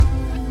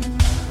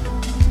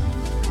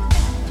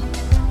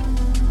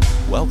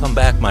Welcome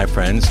back, my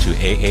friends, to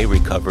AA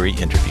Recovery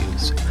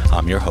Interviews.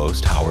 I'm your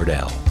host, Howard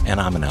L., and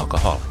I'm an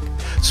alcoholic.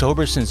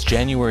 Sober since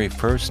January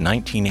 1st,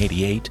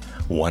 1988,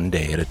 one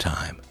day at a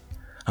time.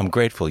 I'm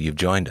grateful you've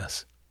joined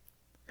us.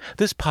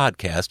 This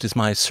podcast is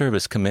my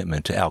service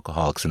commitment to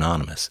Alcoholics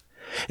Anonymous.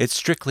 It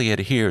strictly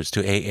adheres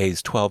to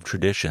AA's 12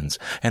 traditions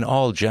and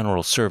all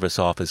General Service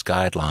Office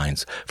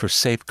guidelines for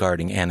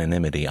safeguarding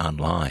anonymity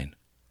online.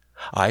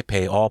 I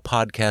pay all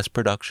podcast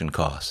production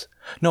costs.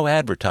 No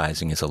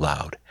advertising is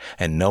allowed,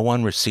 and no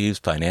one receives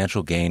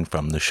financial gain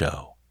from the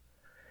show.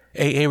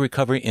 AA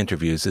Recovery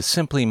Interviews is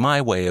simply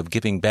my way of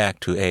giving back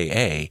to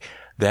AA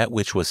that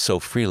which was so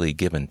freely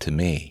given to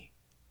me.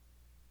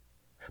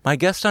 My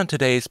guest on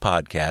today's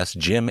podcast,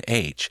 Jim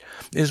H.,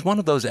 is one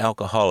of those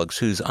alcoholics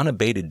whose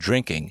unabated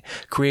drinking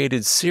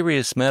created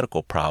serious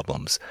medical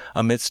problems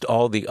amidst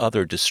all the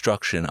other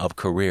destruction of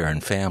career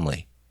and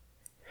family.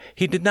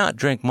 He did not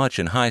drink much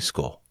in high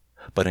school,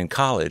 but in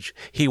college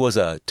he was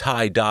a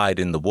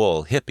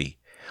tie-dyed-in-the-wool hippie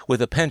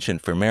with a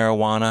penchant for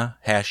marijuana,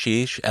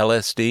 hashish,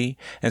 LSD,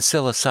 and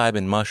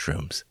psilocybin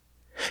mushrooms.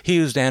 He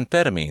used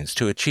amphetamines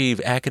to achieve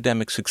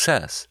academic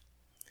success,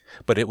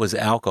 but it was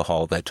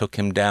alcohol that took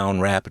him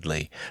down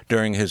rapidly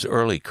during his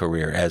early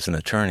career as an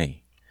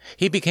attorney.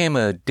 He became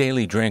a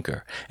daily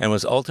drinker and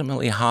was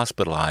ultimately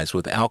hospitalized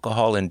with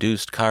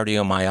alcohol-induced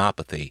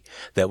cardiomyopathy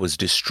that was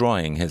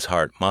destroying his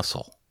heart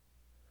muscle.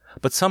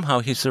 But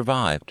somehow he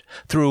survived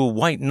through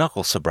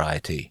white-knuckle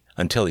sobriety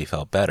until he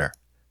felt better.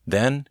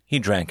 Then he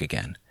drank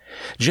again.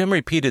 Jim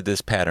repeated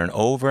this pattern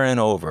over and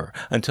over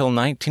until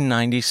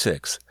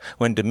 1996,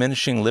 when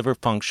diminishing liver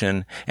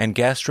function and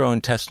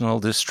gastrointestinal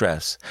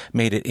distress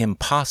made it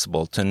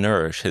impossible to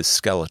nourish his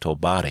skeletal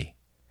body.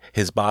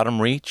 His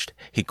bottom reached,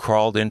 he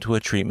crawled into a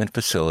treatment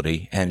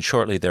facility and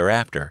shortly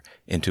thereafter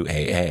into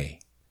AA.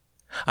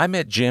 I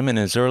met Jim in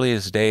his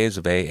earliest days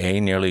of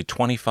AA nearly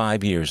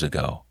 25 years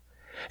ago.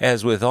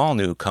 As with all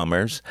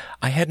newcomers,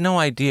 I had no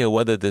idea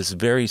whether this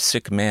very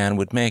sick man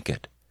would make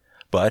it.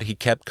 But he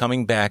kept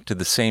coming back to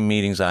the same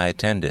meetings I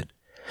attended.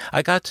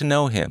 I got to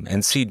know him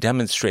and see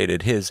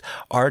demonstrated his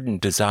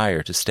ardent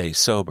desire to stay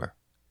sober.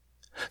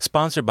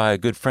 Sponsored by a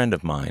good friend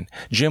of mine,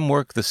 Jim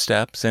worked the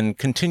steps and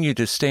continued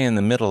to stay in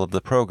the middle of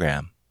the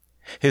program.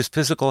 His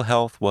physical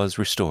health was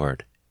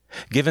restored.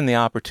 Given the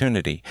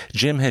opportunity,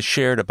 Jim has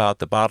shared about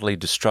the bodily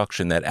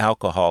destruction that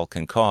alcohol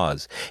can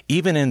cause,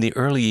 even in the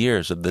early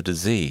years of the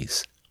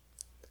disease.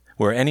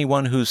 Were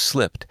anyone who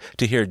slipped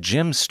to hear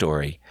Jim's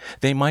story,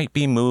 they might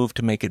be moved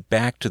to make it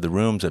back to the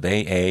rooms of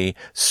AA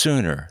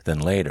sooner than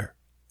later.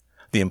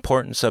 The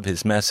importance of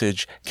his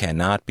message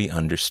cannot be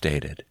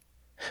understated.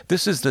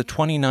 This is the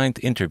 29th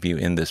interview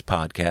in this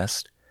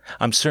podcast.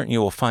 I'm certain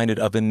you will find it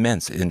of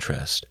immense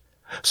interest.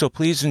 So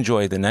please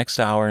enjoy the next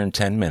hour and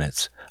 10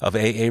 minutes of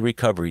AA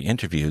Recovery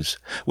Interviews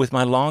with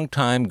my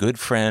longtime good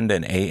friend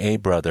and AA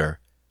brother,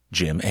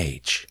 Jim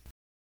H.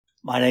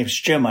 My name's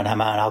Jim, and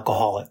I'm an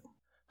alcoholic.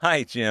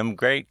 Hi, Jim.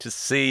 Great to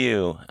see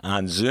you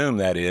on Zoom,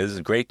 that is.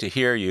 Great to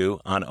hear you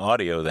on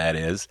audio, that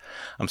is.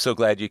 I'm so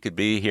glad you could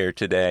be here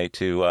today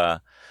to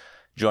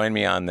join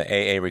me on the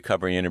AA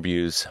Recovery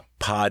Interviews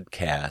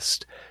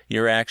podcast.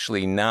 You're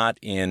actually not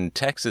in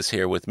Texas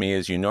here with me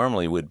as you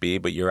normally would be,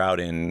 but you're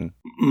out in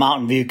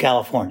Mountain View,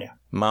 California.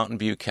 Mountain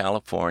View,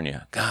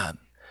 California. God,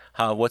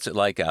 what's it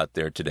like out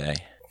there today?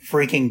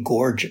 Freaking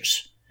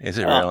gorgeous. Is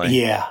it really?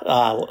 Yeah.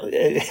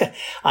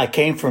 I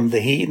came from the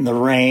heat and the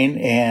rain,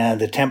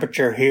 and the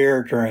temperature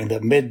here during the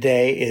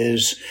midday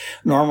is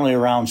normally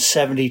around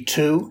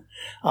 72.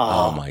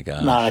 Oh, my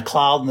gosh. Not a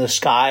cloud in the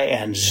sky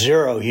and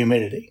zero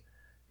humidity.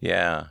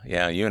 Yeah.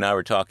 You and I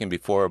were talking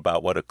before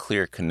about what a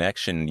clear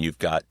connection you've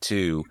got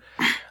too,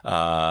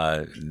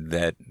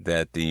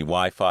 that the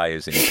Wi-Fi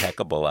is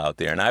impeccable out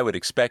there. And I would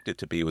expect it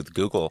to be with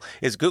Google.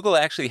 Is Google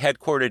actually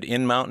headquartered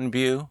in Mountain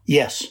View?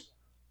 Yes.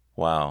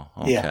 Wow.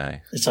 Okay. Yeah.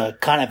 It's a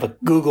kind of a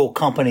Google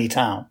company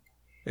town.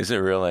 Is it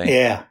really?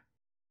 Yeah.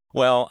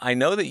 Well, I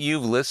know that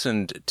you've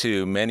listened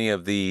to many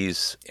of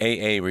these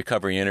AA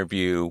Recovery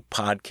Interview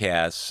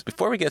podcasts.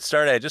 Before we get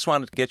started, I just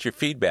wanted to get your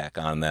feedback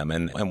on them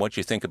and what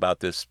you think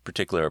about this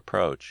particular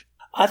approach.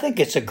 I think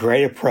it's a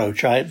great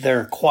approach. There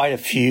are quite a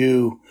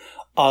few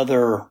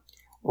other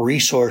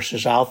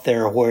resources out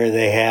there where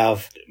they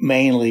have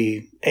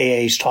mainly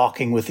AAs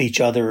talking with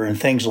each other and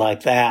things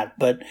like that,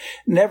 but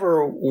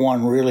never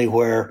one really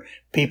where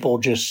people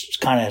just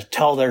kind of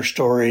tell their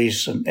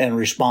stories and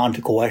respond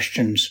to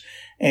questions.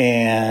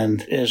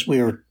 And as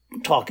we were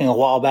talking a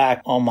while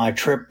back on my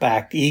trip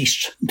back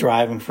east,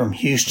 driving from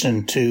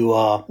Houston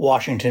to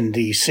Washington,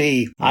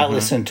 D.C., I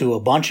listened to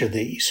a bunch of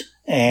these.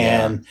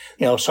 And,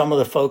 some of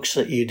the folks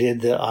that you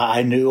did that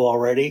I knew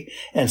already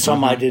and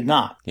some I did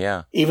not.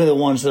 Yeah. Even the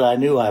ones that I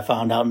knew, I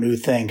found out new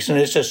things. And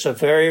it's just a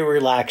very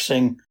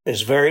relaxing,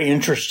 it's very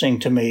interesting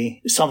to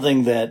me,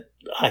 something that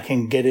I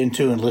can get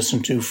into and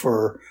listen to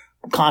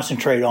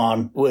concentrate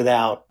on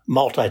without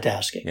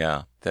multitasking.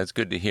 Yeah. That's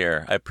good to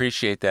hear. I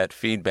appreciate that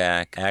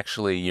feedback.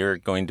 Actually, you're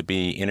going to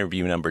be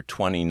interview number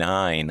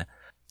 29.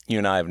 You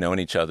and I have known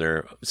each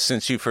other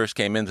since you first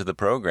came into the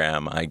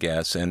program, I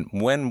guess. And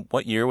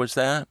what year was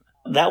that?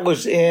 That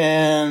was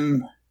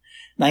in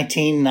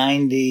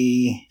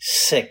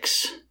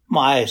 1996.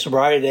 My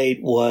sobriety date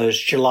was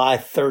July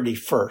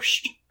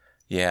 31st.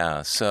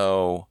 Yeah,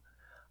 so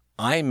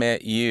I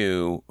met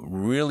you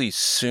really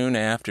soon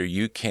after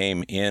you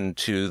came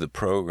into the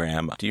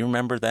program. Do you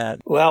remember that?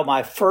 Well,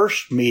 my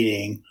first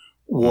meeting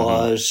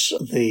was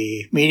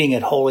the meeting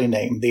at Holy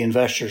Name, the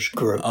investors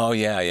group. Oh,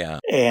 yeah.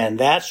 And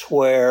that's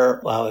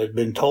where I had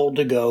been told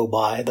to go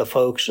by the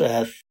folks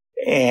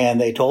and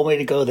they told me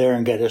to go there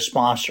and get a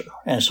sponsor.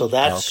 And so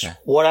that's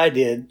what I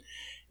did.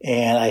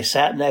 And I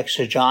sat next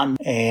to John,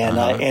 and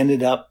I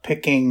ended up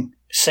picking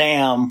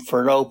Sam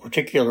for no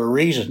particular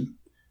reason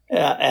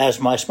as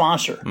my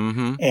sponsor.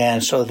 Mm-hmm.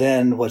 And so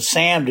then what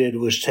Sam did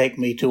was take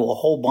me to a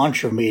whole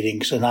bunch of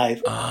meetings, and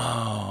I'd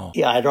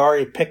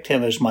already picked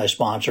him as my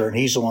sponsor, and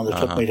he's the one that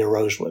took me to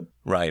Rosewood.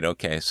 Right.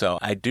 Okay. So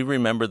I do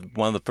remember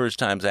one of the first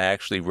times I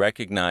actually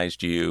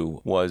recognized you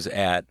was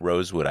at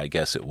Rosewood, I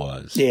guess it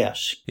was.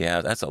 Yes.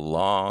 Yeah, that's a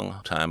long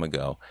time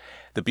ago.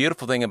 The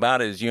beautiful thing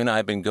about it is you and I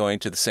have been going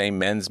to the same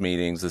men's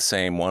meetings, the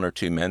same 1 or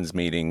 2 men's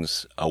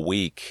meetings a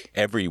week,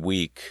 every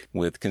week,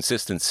 with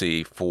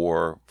consistency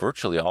for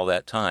virtually all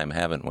that time,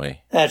 haven't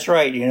we? That's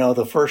right. You know,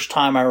 the first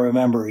time I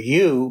remember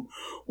you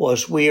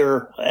was we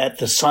were at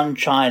the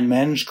Sunshine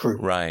Men's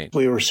Group. Right.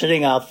 We were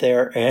sitting out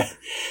there, and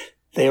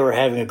they were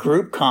having a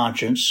group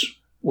conscience,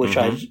 which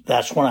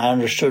that's when I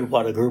understood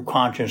what a group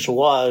conscience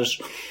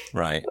was.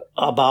 Right.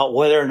 About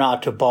whether or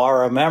not to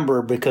bar a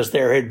member because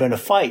there had been a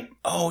fight.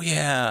 Oh,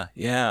 yeah.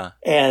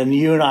 And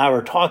you and I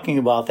were talking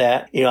about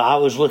that. You know, I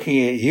was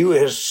looking at you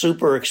as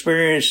super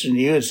experienced, and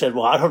you had said,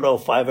 well, I don't know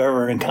if I've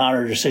ever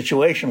encountered a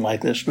situation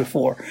like this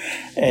before.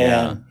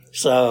 And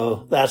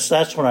so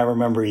that's when I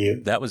remember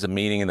you. That was a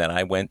meeting that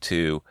I went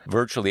to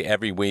virtually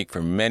every week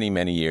for many,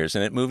 many years,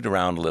 and it moved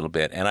around a little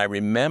bit. And I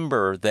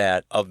remember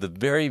that of the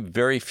very,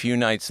 very few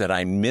nights that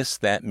I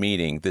missed that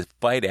meeting, the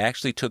fight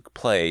actually took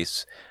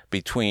place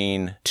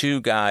between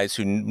 2 guys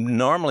who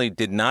normally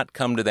did not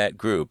come to that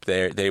group.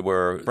 They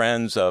were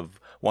friends of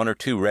 1 or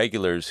 2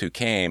 regulars who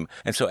came.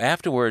 And so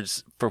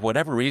afterwards, for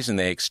whatever reason,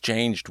 they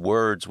exchanged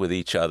words with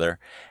each other.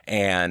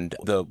 And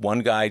the one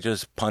guy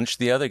just punched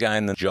the other guy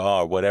in the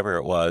jaw or whatever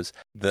it was.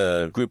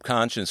 The group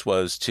conscience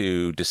was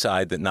to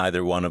decide that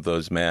neither one of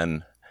those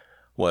men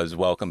was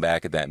welcome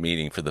back at that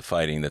meeting for the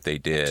fighting that they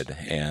did.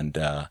 And,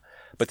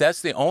 but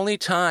that's the only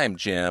time,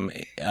 Jim,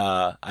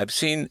 I've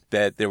seen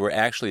that there were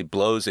actually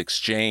blows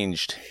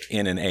exchanged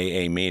in an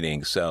AA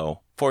meeting. So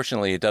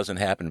fortunately, it doesn't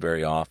happen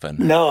very often.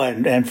 No,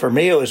 and for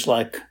me, it was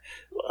like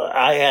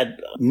I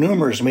had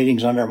numerous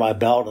meetings under my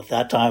belt at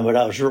that time, but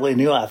I was really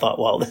new. I thought,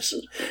 well, this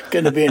is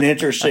going to be an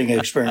interesting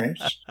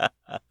experience.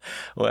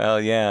 Well,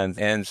 yeah.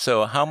 And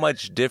so how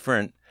much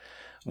different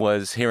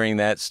was hearing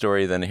that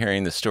story than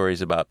hearing the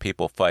stories about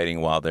people fighting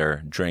while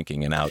they're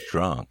drinking and out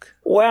drunk?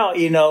 Well,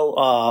 you know,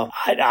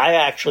 I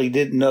actually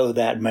didn't know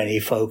that many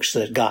folks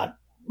that got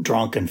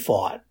drunk and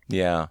fought.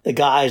 Yeah. The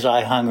guys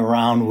I hung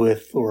around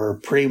with were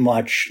pretty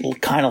much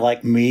kind of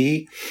like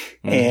me,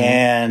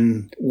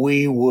 and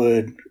we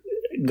would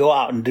go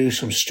out and do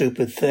some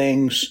stupid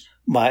things.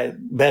 My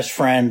best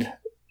friend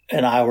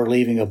and I were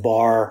leaving a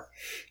bar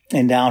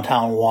in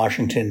downtown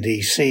Washington,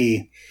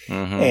 D.C.,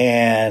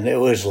 and it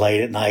was late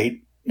at night.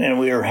 And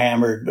we were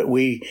hammered, but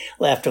we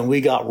left and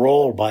we got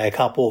rolled by a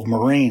couple of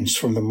Marines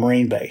from the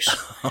Marine base.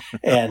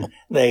 And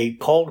they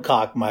cold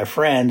cocked my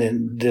friend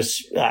and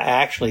this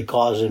actually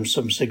caused him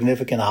some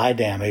significant eye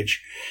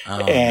damage.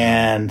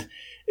 And,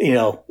 you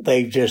know,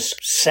 they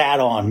just sat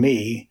on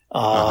me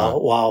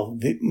while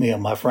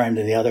my friend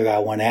and the other guy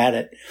went at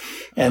it.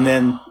 And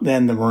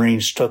then the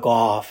Marines took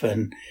off,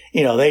 and,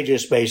 you know, they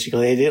just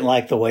basically, they didn't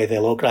like the way they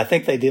looked. I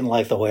think they didn't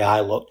like the way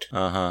I looked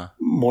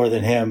more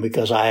than him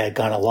because I had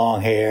kind of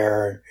long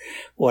hair and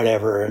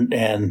whatever.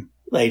 And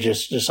they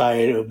just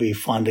decided it would be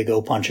fun to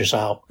go punch us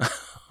out.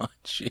 Oh,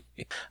 gee.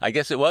 I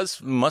guess it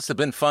must have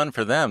been fun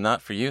for them,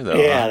 not for you,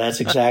 though. Yeah, that's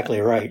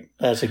exactly right.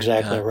 That's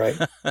exactly right.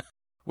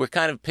 We're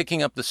kind of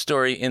picking up the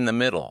story in the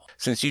middle.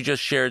 Since you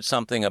just shared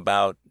something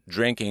about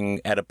drinking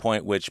at a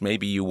point which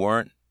maybe you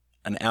weren't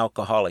an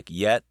alcoholic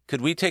yet,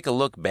 could we take a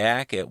look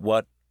back at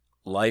what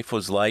life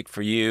was like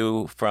for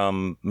you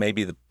from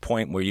maybe the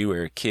point where you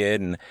were a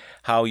kid and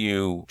how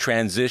you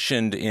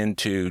transitioned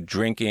into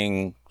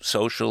drinking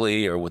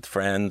socially or with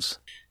friends?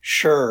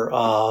 Sure.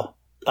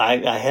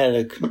 I had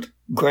a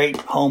great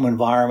home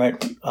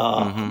environment,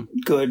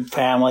 good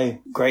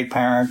family, great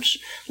parents,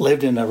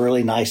 lived in a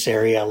really nice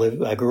area.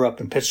 I grew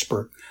up in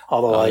Pittsburgh,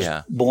 although I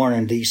was born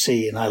in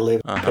D.C. and I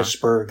lived in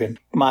Pittsburgh. And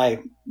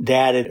my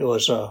dad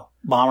was a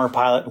bomber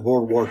pilot in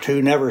World War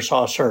II, never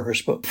saw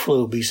service, but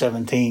flew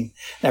B-17,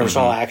 never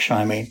saw action,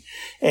 I mean.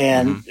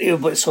 And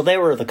so they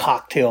were the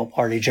cocktail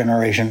party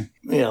generation,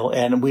 you know,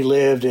 and we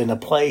lived in a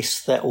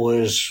place that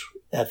was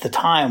at the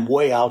time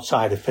way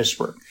outside of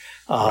Pittsburgh.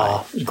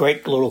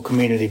 Great little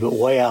community, but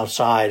way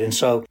outside. And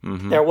so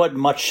there wasn't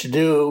much to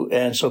do.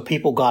 And so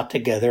people got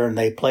together and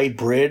they played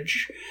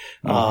bridge.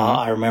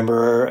 I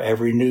remember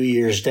every New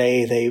Year's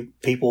Day,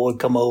 people would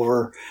come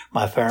over.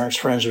 My parents'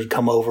 friends would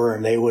come over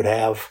and they would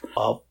have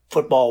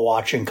football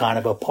watching kind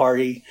of a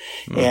party.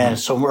 Mm-hmm. And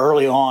so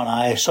early on,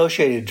 I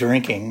associated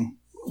drinking,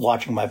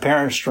 watching my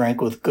parents drink,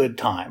 with good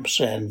times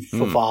and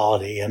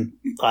frivolity. And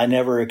I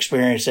never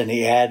experienced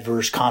any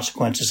adverse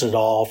consequences at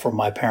all from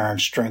my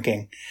parents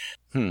drinking.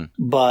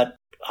 But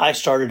I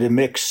started to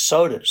mix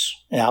sodas.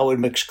 And I would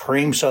mix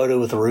cream soda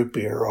with root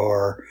beer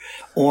or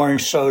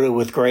orange soda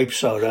with grape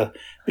soda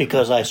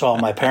because I saw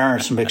my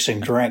parents mixing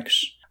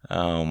drinks.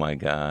 Oh, my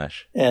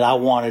gosh. And I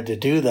wanted to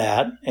do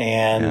that.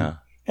 And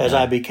as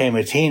I became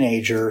a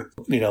teenager,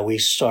 we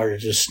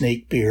started to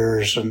sneak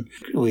beers, and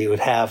we would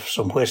have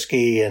some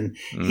whiskey, and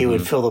he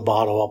would fill the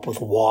bottle up with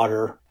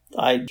water.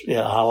 I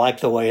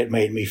liked the way it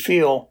made me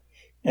feel.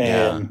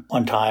 And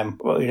one time,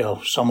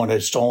 someone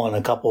had stolen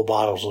a couple of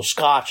bottles of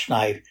scotch, and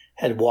I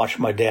had watched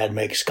my dad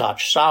make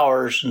scotch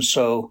sours. And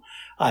so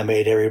I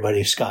made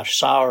everybody scotch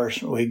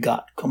sours.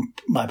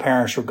 My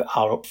parents were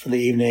out for the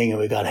evening, and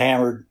we got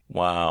hammered.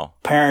 Wow.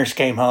 Parents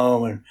came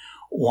home, and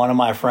one of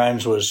my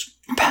friends was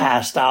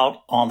passed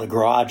out on the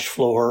garage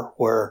floor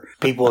where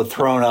people had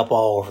thrown up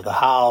all over the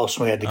house.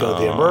 We had to go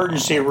to the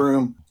emergency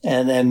room.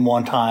 And then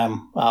one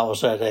time I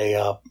was at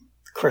a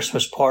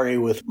Christmas party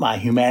with my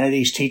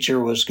humanities teacher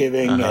was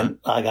giving, and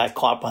I got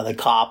caught by the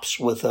cops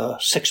with a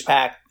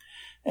 6-pack.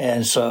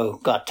 And so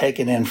got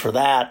taken in for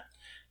that.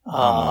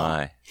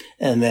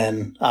 And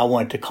then I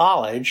went to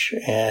college,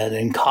 and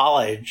in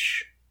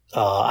college,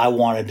 I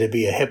wanted to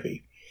be a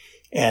hippie.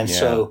 And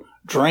so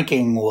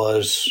drinking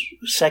was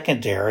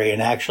secondary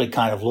and actually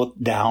kind of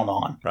looked down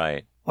on.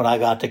 Right. When I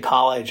got to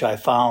college, I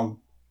found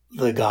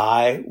the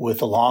guy with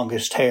the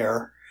longest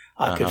hair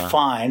I could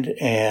find,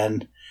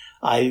 and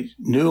I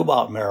knew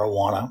about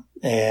marijuana,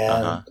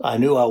 and I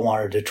knew I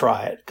wanted to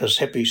try it because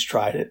hippies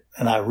tried it,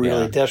 and I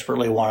really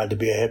desperately wanted to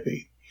be a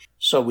hippie.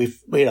 So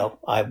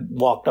I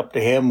walked up to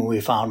him and we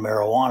found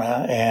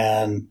marijuana,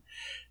 and,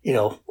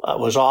 I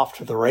was off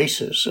to the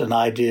races, and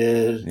I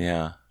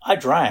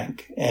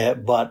drank,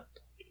 but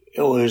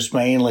it was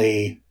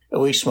mainly,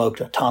 we smoked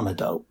a ton of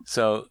dope.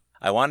 So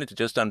I wanted to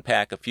just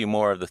unpack a few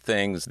more of the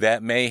things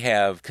that may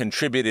have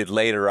contributed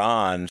later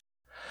on.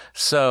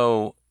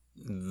 So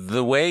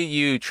the way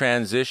you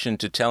transitioned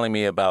to telling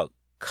me about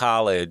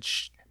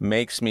college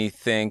makes me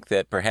think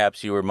that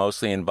perhaps you were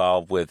mostly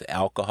involved with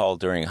alcohol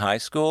during high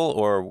school,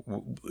 or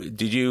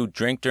did you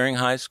drink during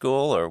high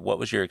school, or what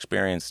was your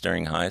experience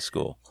during high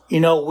school?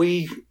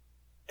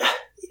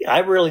 I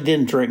really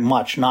didn't drink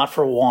much, not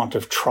for want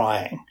of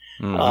trying.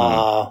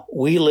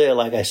 We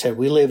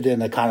lived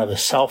in a kind of a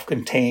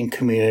self-contained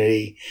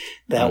community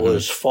that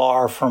was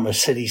far from a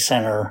city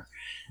center.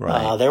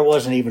 Right. There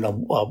wasn't even a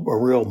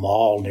real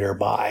mall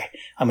nearby.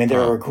 I mean,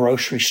 there were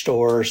grocery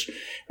stores.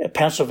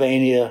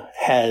 Pennsylvania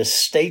has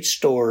state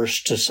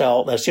stores to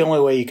sell. That's the only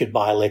way you could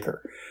buy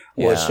liquor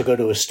was to go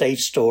to a state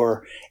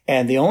store.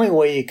 And the only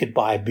way you could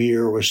buy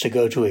beer was to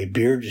go to a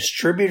beer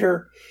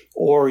distributor,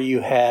 or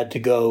you had to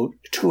go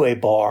to a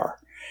bar.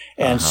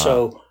 And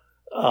so,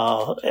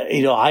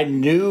 I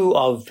knew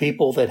of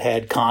people that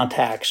had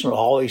contacts and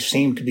always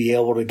seemed to be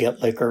able to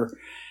get liquor.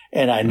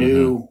 And I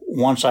knew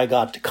once I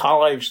got to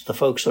college, the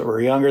folks that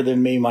were younger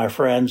than me, my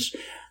friends,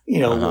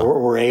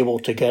 were able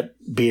to get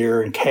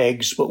beer and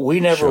kegs, but we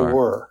never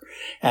were.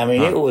 I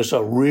mean, it was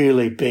a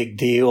really big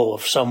deal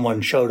if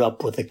someone showed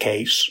up with a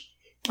case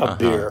of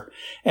beer.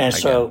 And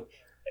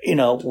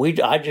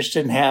I just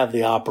didn't have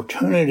the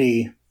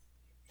opportunity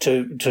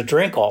to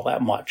drink all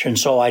that much. And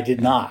so I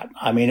did not.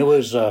 I mean, it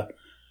was a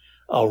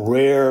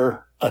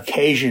rare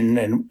occasion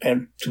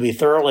and to be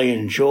thoroughly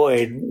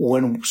enjoyed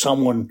when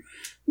someone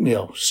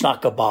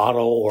snuck a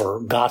bottle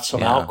or got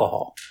some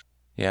alcohol.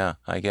 Yeah,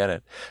 I get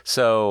it.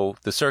 So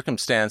the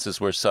circumstances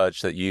were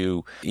such that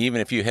you,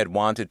 even if you had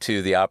wanted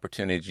to, the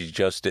opportunity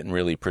just didn't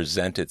really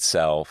present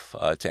itself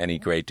to any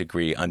great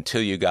degree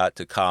until you got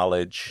to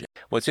college.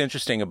 What's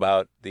interesting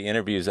about the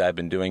interviews I've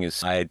been doing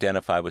is I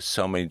identify with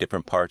so many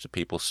different parts of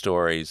people's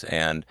stories,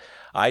 and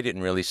I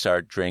didn't really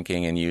start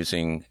drinking and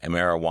using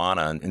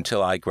marijuana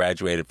until I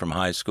graduated from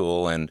high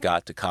school and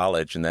got to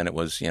college, and then it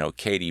was,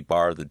 Katie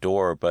bar the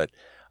door, but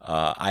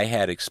I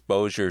had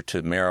exposure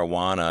to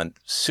marijuana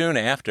soon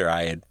after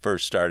I had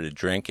first started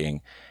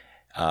drinking.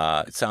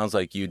 It sounds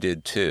like you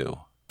did too.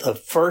 The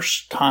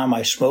first time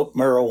I smoked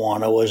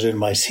marijuana was in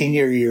my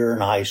senior year in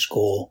high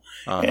school,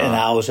 and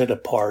I was at a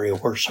party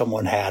where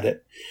someone had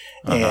it,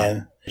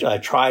 and I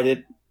tried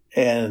it,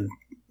 and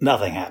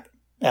nothing happened.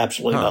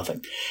 Absolutely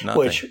nothing.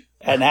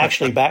 And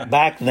actually,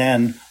 back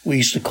then, we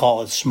used to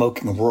call it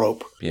smoking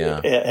rope. Yeah.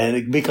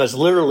 And because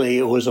literally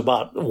it was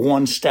about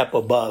one step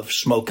above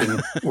smoking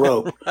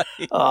rope.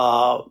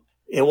 Right.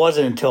 It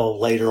wasn't until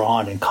later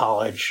on in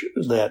college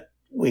that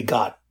we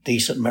got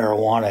decent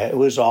marijuana. It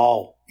was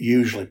all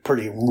usually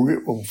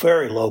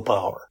very low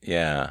power.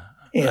 Yeah.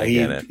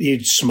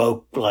 you'd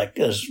smoke like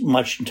as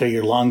much until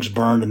your lungs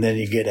burned, and then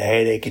you get a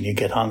headache and you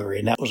get hungry,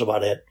 and that was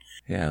about it.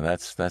 Yeah,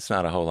 that's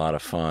not a whole lot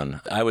of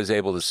fun. I was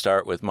able to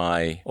start with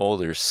my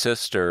older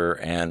sister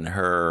and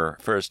her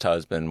first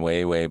husband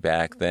way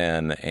back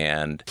then,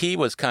 and he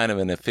was kind of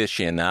an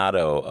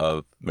aficionado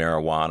of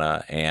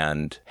marijuana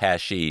and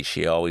hashish.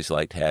 He always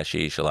liked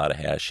hashish, a lot of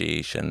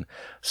hashish. And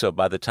so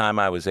by the time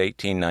I was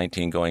 18,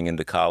 19, going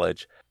into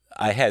college,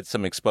 I had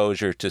some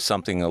exposure to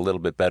something a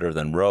little bit better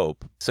than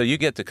rope. So you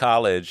get to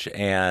college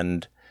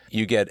and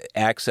you get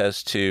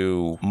access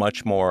to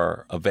much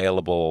more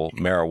available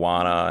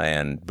marijuana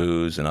and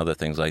booze and other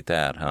things like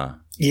that, huh?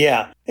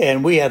 Yeah,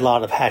 and we had a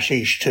lot of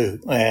hashish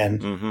too,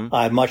 and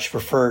I much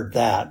preferred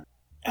that.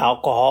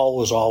 Alcohol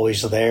was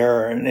always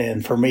there,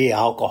 and for me,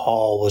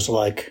 alcohol was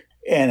like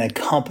an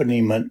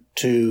accompaniment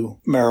to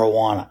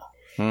marijuana.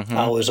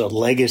 I was a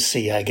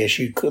legacy, I guess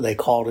they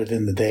called it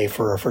in the day,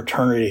 for a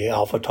fraternity,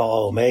 Alpha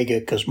Tau Omega,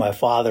 because my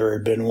father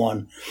had been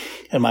one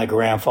and my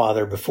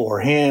grandfather before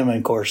him. And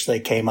of course, they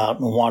came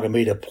out and wanted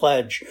me to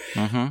pledge.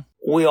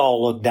 We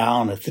all looked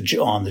down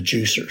on the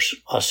juicers,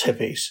 us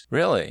hippies.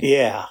 Really?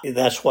 Yeah.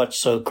 That's what's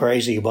so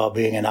crazy about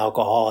being an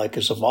alcoholic,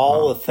 is of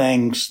all the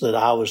things that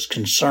I was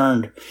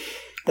concerned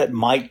that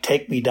might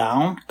take me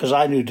down, because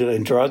I knew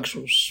doing drugs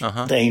was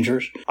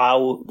dangerous. I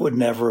would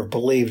never have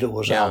believed it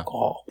was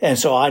alcohol. And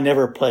so I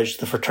never pledged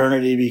the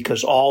fraternity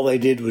because all they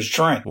did was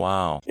drink.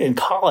 Wow. In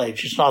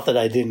college, it's not that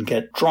I didn't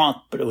get drunk,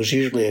 but it was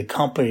usually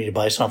accompanied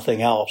by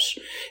something else.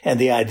 And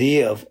the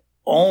idea of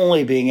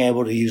only being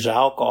able to use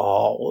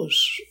alcohol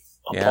was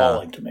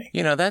appalling to me.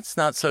 You know, that's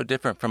not so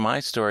different from my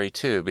story,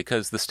 too,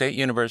 because the state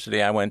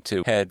university I went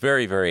to had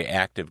very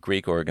active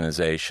Greek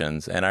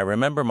organizations. And I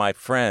remember my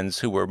friends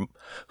who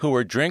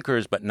were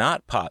drinkers but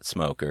not pot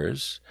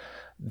smokers,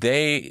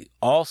 they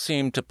all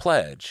seemed to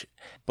pledge.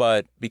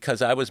 But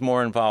because I was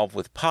more involved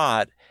with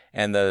pot,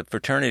 and the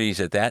fraternities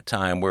at that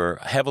time were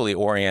heavily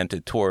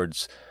oriented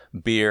towards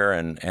beer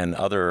and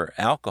other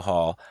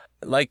alcohol,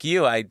 like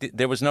you,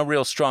 there was no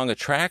real strong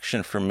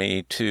attraction for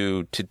me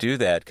to do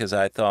that, because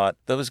I thought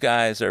those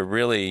guys are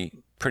really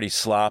pretty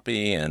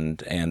sloppy and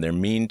they're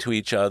mean to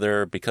each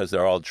other because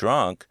they're all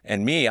drunk.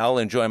 And me, I'll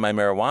enjoy my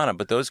marijuana,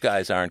 but those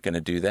guys aren't going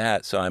to do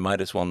that, so I might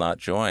as well not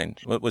join.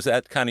 Was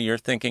that kind of your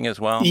thinking as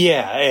well?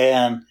 Yeah,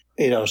 and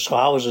so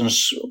I was in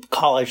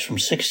college from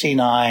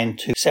 69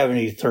 to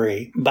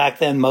 73. Back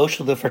then, most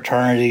of the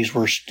fraternities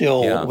were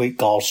still what we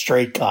call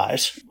straight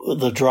guys.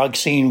 The drug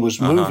scene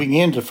was moving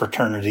into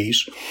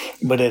fraternities,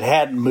 but it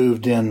hadn't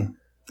moved in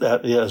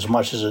as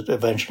much as it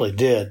eventually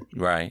did.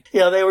 Right.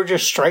 Yeah, they were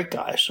just straight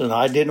guys, and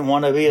I didn't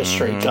want to be a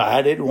straight guy.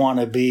 I didn't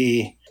want to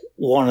be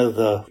one of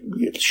the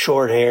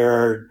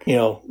short-haired,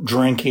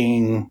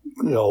 drinking,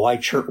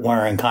 white shirt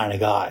wearing kind of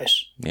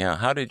guys. Yeah.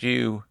 How did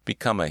you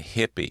become a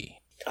hippie?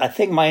 I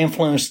think my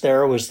influence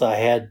there was that I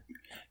had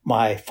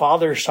my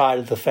father's side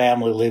of the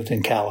family lived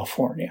in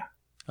California.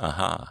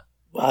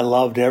 I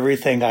loved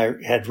everything I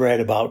had read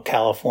about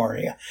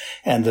California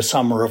and the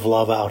summer of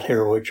love out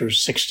here, which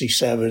was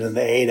 67 and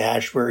the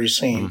Haight-Ashbury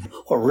scene.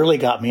 What really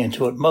got me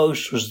into it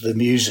most was the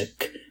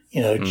music.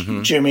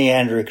 Jimi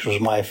Hendrix was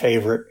my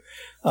favorite.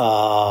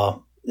 But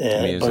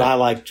I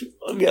liked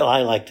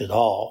it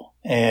all.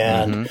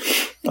 And,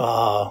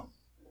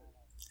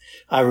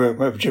 I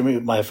remember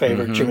my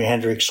favorite Jimi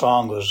Hendrix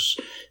song was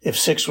If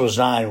 6 Was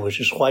 9,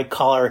 which is white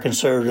collar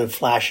conservative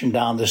flashing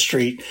down the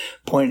street,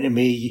 pointing at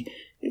me,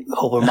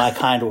 hoping my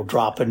kind will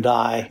drop and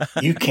die.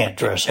 You can't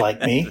dress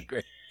like me.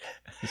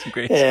 That's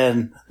great.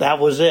 And that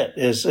was it.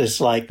 It's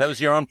like that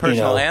was your own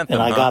personal anthem.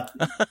 And I got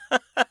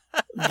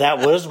that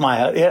was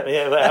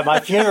at my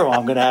funeral.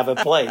 I'm going to have it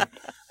played.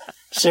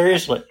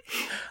 Seriously.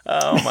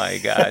 Oh my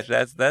gosh,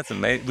 that's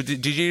amazing.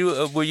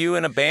 Were you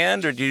in a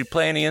band, or did you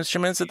play any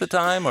instruments at the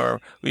time, or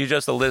were you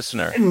just a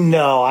listener?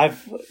 No,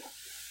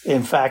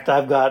 in fact,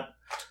 I've got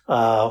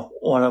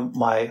one of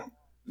my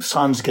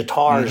son's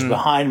guitars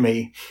behind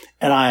me,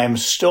 and I am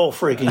still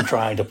freaking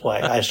trying to play.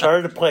 I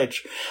started to play.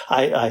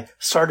 I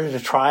started to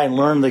try and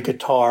learn the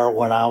guitar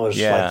when I was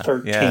like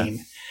 13.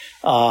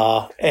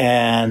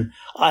 And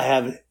I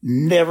have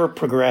never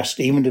progressed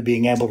even to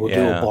being able to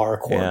do a bar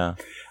chord.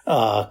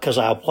 Because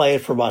I'll play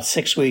it for about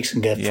 6 weeks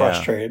and get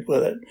frustrated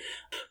with it.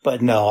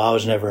 But no, I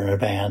was never in a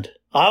band.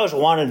 I always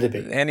wanted to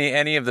be.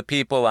 Any of the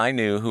people I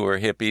knew who were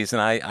hippies,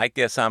 and I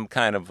guess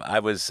I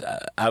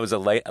was a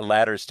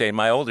latter stage.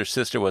 My older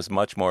sister was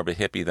much more of a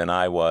hippie than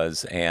I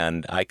was,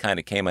 and I kind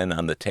of came in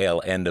on the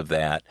tail end of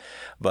that.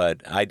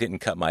 But I didn't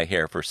cut my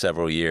hair for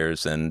several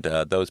years, and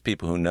those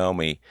people who know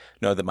me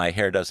know that my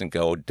hair doesn't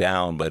go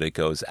down, but it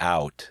goes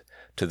out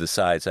to the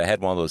sides. I had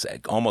one of those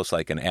almost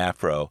like an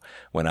afro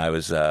when I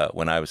was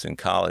in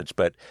college.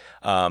 But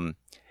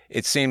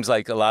it seems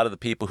like a lot of the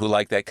people who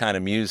like that kind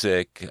of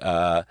music,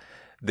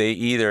 they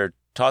either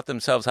taught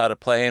themselves how to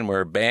play and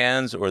were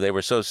bands, or they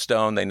were so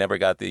stoned they never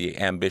got the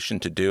ambition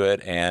to do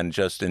it and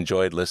just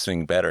enjoyed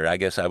listening better. I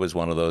guess I was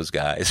one of those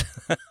guys.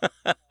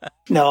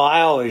 No,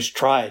 I always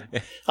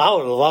tried. I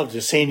would have loved to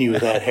have seen you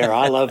with that hair.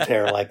 I loved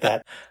hair like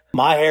that.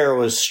 My hair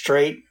was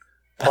straight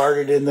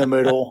parted in the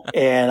middle,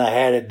 and I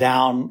had it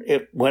down.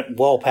 It went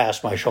well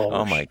past my shoulders.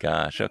 Oh, my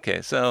gosh.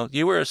 Okay. So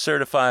you were a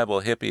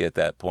certifiable hippie at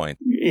that point.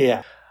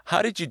 Yeah.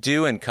 How did you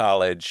do in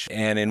college,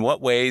 and in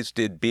what ways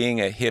did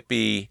being a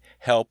hippie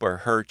help or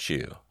hurt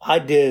you? I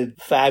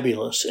did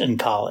fabulous in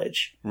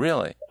college.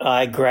 Really?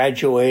 I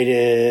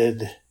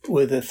graduated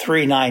with a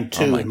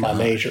 3.92 in my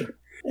major.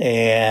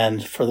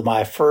 And for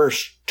my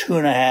first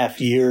 2.5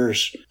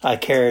 years, I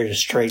carried a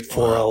straight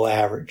 4.0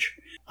 average.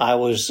 I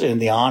was in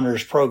the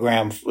honors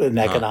program in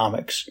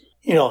economics.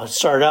 You know, it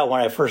started out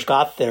when I first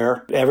got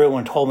there,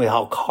 everyone told me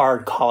how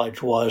hard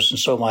college was. And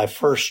so my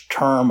first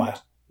term, I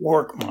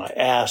worked my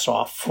ass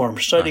off, formed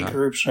study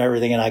groups and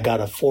everything, and I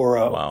got a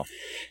 4.0. Wow.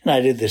 And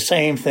I did the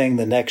same thing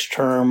the next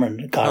term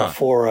and got a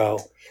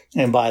 4.0.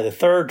 And by the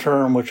third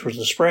term, which was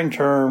the spring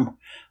term,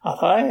 I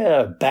thought I had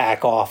to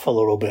back off a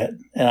little bit,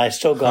 and I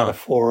still got a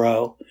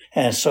 4.0.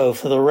 And so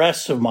for the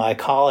rest of my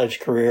college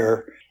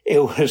career, it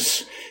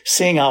was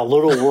seeing how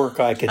little work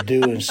I could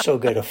do and still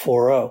get a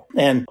 4.0.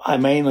 And I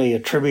mainly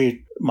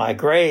attribute my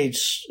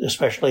grades,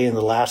 especially in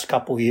the last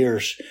couple of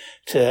years,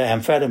 to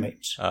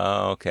amphetamines.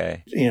 Oh,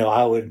 okay. You know,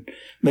 I would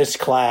miss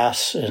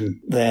class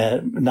and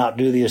then not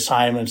do the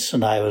assignments,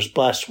 and I was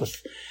blessed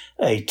with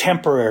a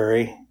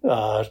temporary,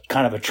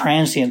 kind of a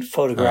transient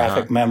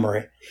photographic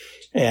memory.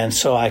 And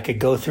so I could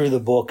go through the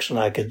books and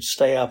I could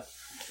stay up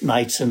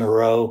nights in a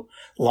row.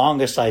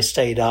 Longest I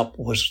stayed up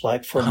was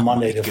like from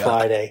Monday to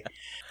Friday.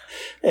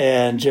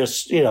 And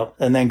just, you know,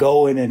 and then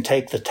go in and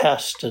take the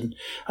test. And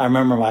I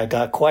remember I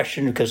got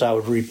questioned because I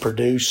would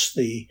reproduce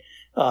the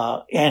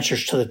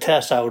answers to the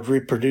test. I would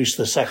reproduce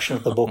the section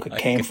of the book it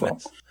came from.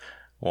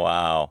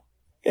 Wow.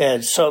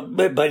 And so,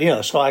 but you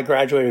know, so I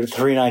graduated with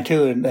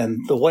 3.92,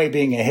 and the way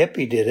being a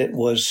hippie did it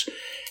was,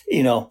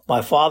 you know,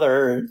 my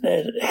father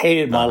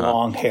hated my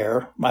long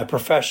hair. My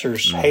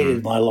professors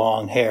hated my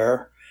long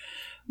hair.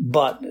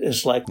 But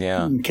it's like,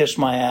 kiss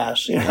my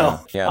ass, you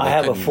know. Yeah, I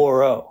have a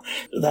 4.0.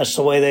 That's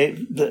the way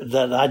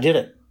that I did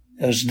it.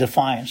 It was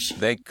defiance.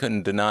 They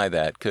couldn't deny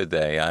that, could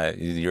they?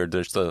 You're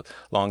just the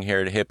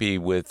long-haired hippie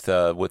with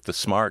the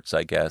smarts,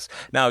 I guess.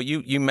 Now,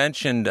 you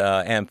mentioned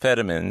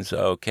amphetamines.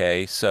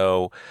 Okay,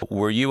 so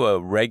were you a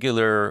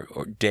regular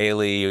or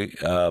daily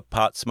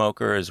pot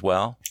smoker as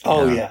well?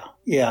 Oh,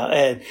 yeah.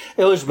 And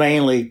it was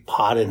mainly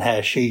pot and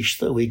hashish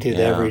that we did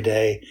every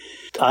day.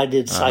 I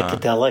did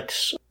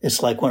psychedelics.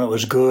 It's like when it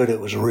was good, it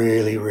was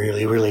really,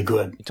 really, really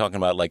good. You're talking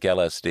about like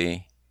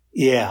LSD?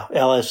 Yeah,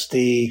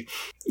 LSD.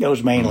 It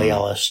was mainly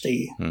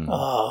LSD.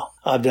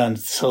 I've done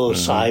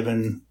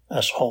psilocybin.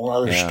 That's a whole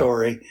other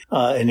story.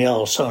 In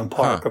Yellowstone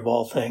Park, of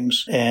all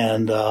things.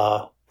 And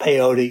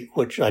peyote,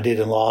 which I did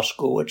in law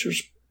school, which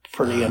was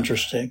pretty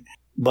interesting.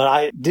 But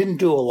I didn't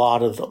do a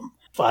lot of them.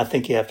 I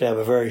think you have to have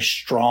a very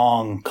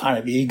strong kind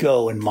of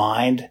ego in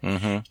mind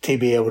to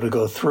be able to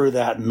go through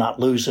that and not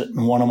lose it.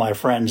 And one of my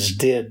friends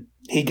did.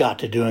 He got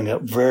to doing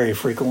it very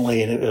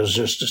frequently, and it was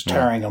just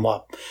tearing him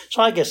up.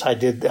 So I guess I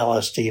did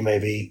LSD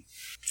maybe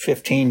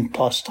 15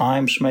 plus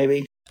times,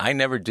 maybe. I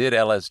never did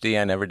LSD.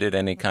 I never did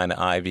any kind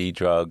of IV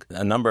drug.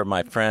 A number of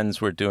my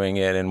friends were doing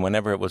it, and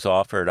whenever it was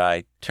offered,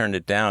 I turned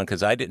it down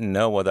because I didn't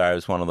know whether I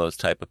was one of those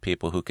type of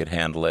people who could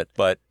handle it.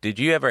 But did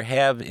you ever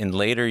have, in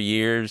later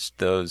years,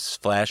 those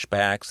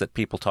flashbacks that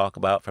people talk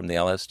about from the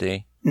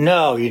LSD?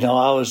 No, you know,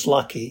 I was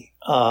lucky.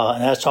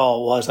 And that's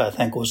all it was, I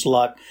think, was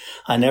luck.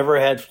 I never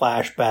had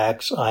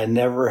flashbacks. I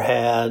never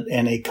had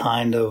any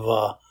kind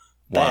of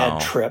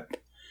bad trip.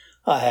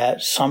 I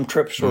had some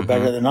trips were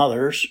better than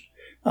others,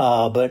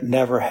 but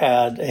never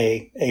had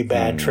a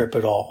bad trip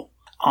at all.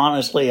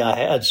 Honestly, I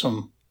had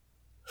some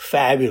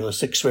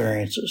fabulous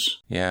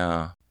experiences.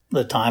 Yeah.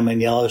 The time in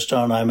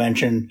Yellowstone I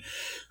mentioned,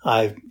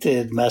 I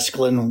did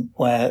mescaline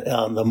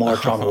on the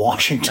March on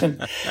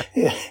Washington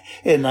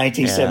in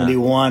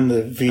 1971,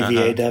 the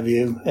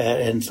VVAW,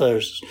 and so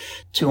there's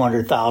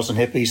 200,000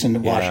 hippies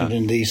in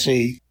Washington,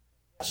 D.C.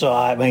 So,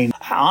 I mean,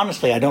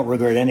 honestly, I don't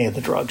regret any of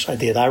the drugs I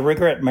did. I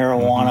regret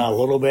marijuana a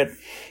little bit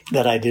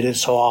that I did it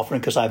so often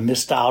because I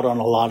missed out on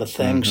a lot of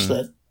things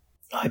that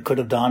I could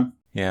have done.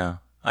 Yeah.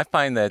 I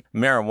find that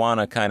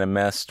marijuana kind of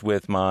messed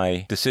with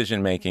my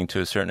decision-making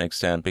to a certain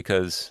extent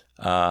because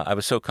I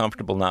was so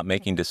comfortable not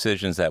making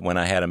decisions that when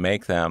I had to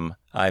make them,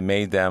 I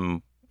made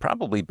them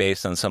probably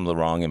based on some of the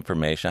wrong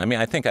information. I mean,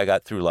 I think I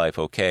got through life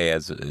okay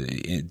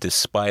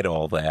despite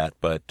all that,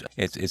 but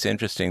it's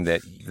interesting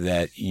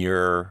that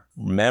your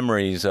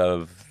memories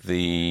of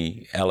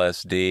the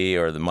LSD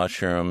or the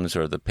mushrooms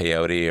or the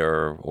peyote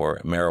or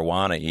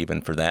marijuana,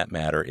 even for that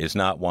matter, is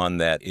not one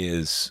that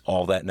is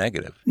all that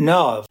negative.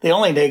 No, the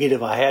only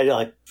negative I had,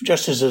 like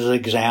just as an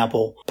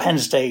example, Penn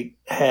State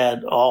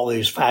had all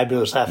these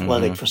fabulous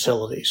athletic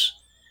facilities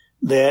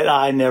that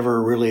I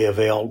never really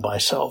availed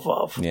myself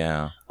of.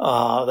 Yeah.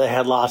 They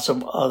had lots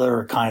of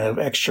other kind of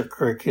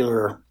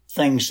extracurricular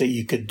things that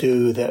you could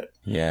do that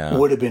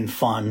would have been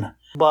fun.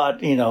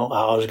 But,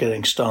 I was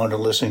getting stoned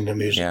and listening to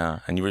music. Yeah,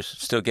 and you were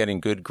still getting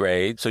good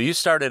grades. So you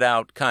started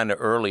out kind of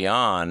early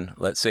on,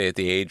 let's say at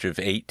the age of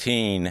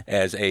 18,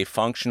 as a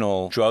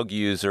functional drug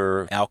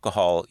user,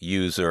 alcohol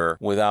user,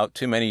 without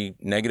too many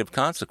negative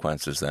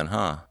consequences then,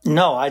 huh?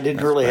 No, I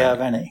didn't really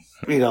have any.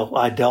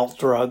 I dealt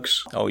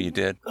drugs. Oh, you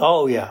did?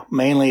 Oh, yeah.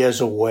 Mainly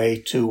as a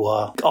way to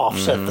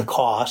offset the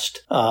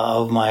cost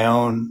of my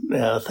own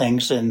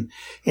things. And,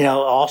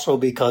 also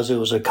because it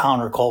was a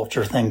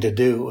counterculture thing to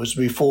do. It was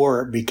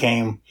before it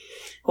became,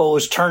 it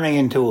was turning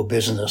into a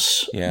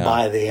business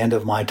by the end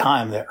of my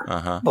time there.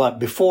 Uh-huh. But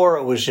before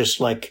it was just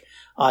like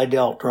I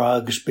dealt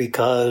drugs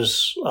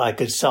because I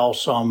could sell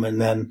some and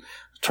then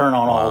turn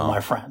on all of my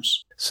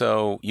friends.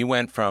 So you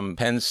went from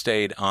Penn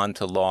State on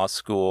to law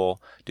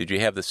school. Did you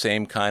have the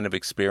same kind of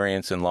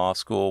experience in law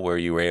school where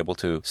you were able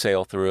to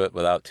sail through it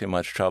without too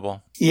much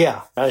trouble?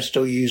 Yeah, I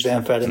still used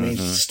amphetamines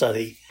to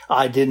study.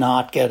 I did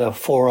not get a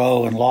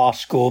 4.0 in law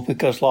school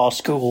because law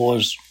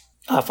school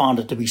I found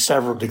it to be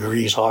several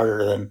degrees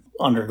harder than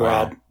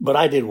undergrad, but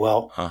I did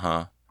well.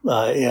 Uh-huh.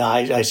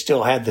 I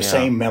still had the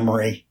same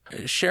memory.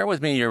 Share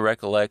with me your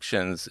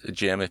recollections,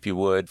 Jim, if you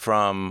would,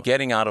 from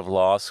getting out of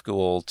law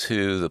school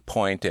to the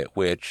point at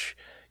which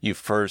you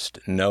first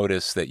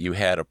noticed that you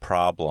had a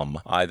problem,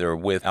 either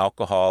with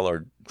alcohol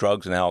or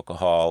drugs and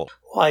alcohol.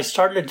 Well, I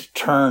started to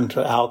turn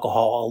to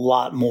alcohol a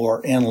lot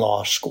more in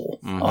law school.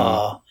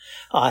 Mm-hmm.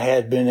 I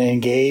had been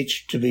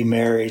engaged to be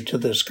married to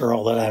this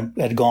girl that I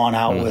had gone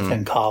out with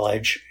in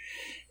college.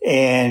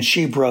 And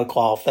she broke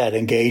off that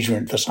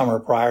engagement the summer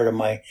prior to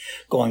my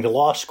going to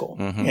law school.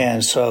 Mm-hmm.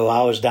 And so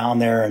I was down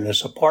there in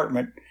this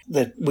apartment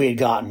that we had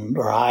gotten,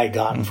 or I had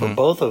gotten for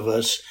both of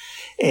us.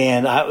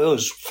 And it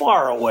was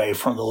far away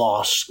from the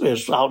law. It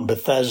was out in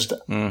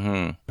Bethesda.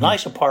 Mm-hmm.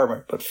 Nice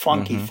apartment, but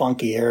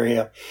funky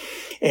area.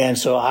 And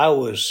so I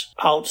was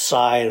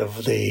outside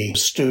of the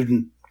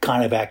student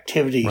kind of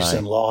activities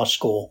in law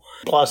school.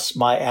 Plus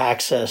my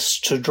access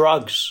to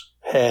drugs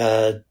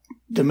had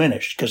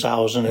diminished because I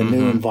was in a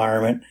new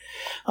environment.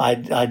 I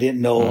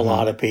didn't know a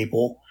lot of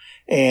people.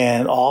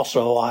 And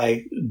also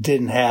I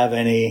didn't have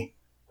any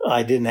posse.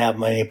 I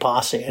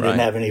didn't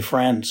have any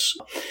friends.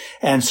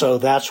 And so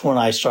that's when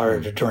I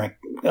started to drink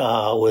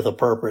with a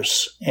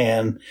purpose.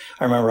 And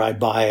I remember I'd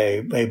buy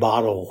a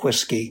bottle of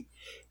whiskey,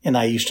 and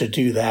I used to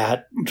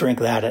drink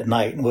that at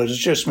night. It was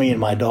just me and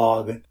my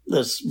dog.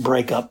 This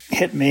breakup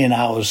hit me, and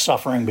I was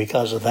suffering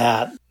because of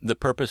that. The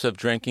purpose of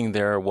drinking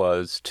there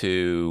was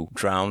to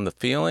drown the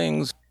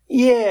feelings?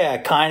 Yeah,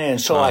 kind of,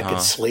 and so I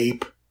could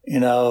sleep,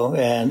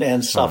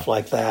 and stuff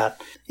like that.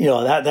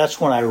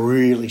 That's when I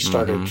really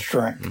started to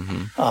drink,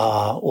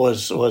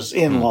 was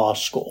in law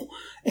school.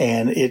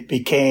 And it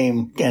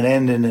became an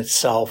end in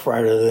itself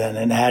rather than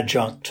an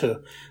adjunct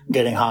to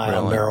getting high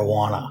on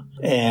marijuana.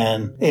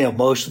 And,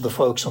 most of the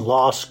folks in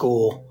law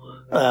school,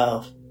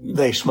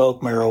 they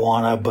smoke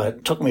marijuana, but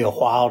it took me a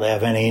while to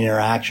have any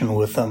interaction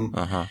with them.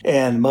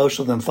 And most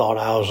of them thought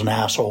I was an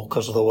asshole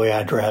because of the way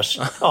I dressed.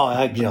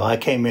 I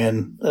came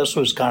in, this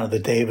was kind of the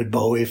David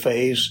Bowie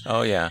phase.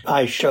 Oh, yeah.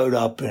 I showed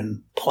up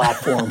in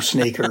platform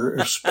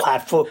sneakers,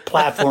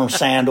 platform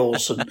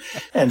sandals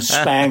and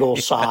spangle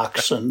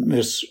socks and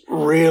this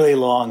really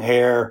long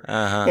hair.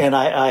 And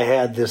I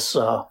had this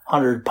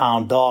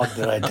 100-pound dog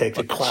that I'd take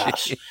to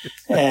class.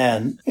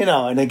 And,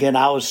 and again,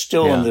 I was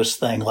still in this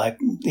thing like,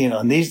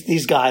 and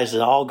these guys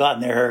had all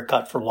gotten their hair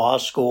cut for law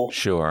school.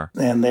 Sure.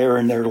 And they were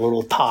in their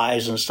little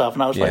ties and stuff.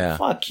 And I was like,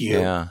 fuck you.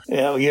 Yeah.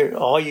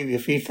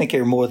 If you think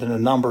you're more than a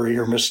number,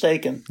 you're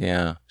mistaken.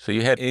 Yeah. So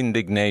you had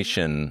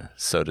indignation,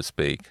 so to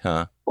speak,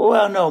 huh?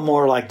 Well, no,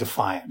 more like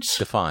defiance.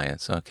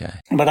 Defiance, okay.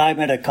 But I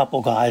met a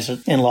couple guys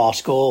in law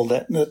school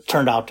that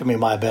turned out to be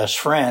my best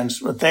friends,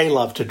 but they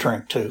love to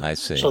drink too. I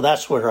see. So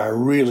that's where I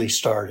really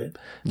started.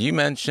 You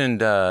mentioned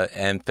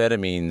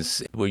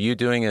amphetamines. Were you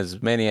doing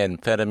as many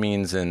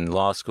amphetamines in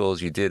law school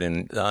as you did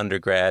in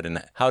undergrad?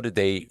 And how did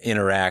they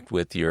interact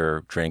with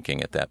your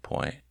drinking at that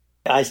point?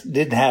 I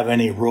didn't have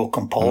any real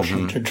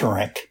compulsion to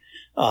drink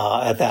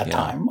at that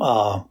time.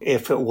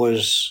 If it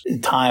was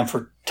time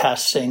for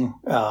testing,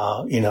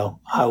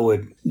 I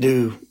would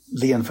do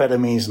the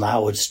amphetamines and I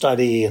would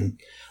study, and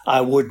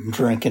I wouldn't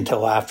drink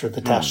until after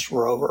the tests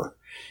were over.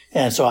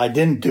 And so I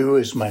didn't do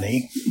as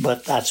many,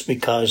 but that's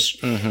because,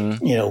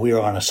 we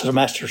were on a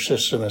semester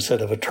system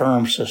instead of a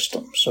term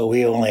system. So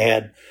we only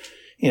had,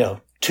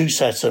 2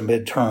 sets of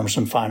midterms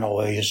and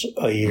final A's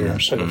a year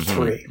instead of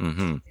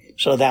 3.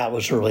 So that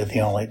was really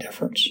the only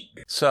difference.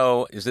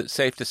 So is it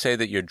safe to say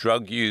that your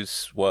drug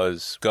use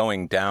was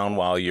going down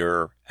while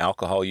your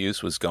alcohol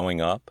use was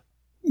going up?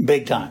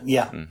 Big time,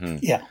 yeah.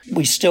 Yeah.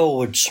 We still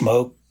would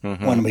smoke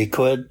when we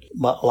could,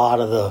 but a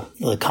lot of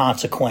the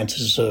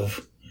consequences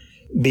of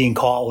being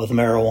caught with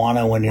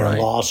marijuana when you're in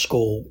law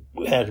school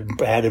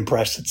had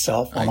impressed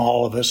itself on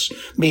all of us,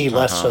 me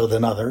less so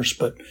than others.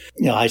 But,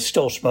 I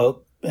still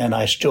smoke, and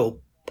I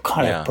still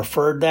kind of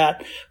preferred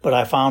that, but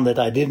I found that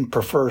I didn't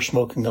prefer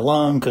smoking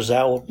alone because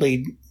that would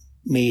lead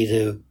me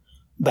to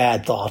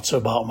bad thoughts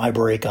about my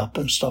breakup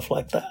and stuff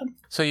like that.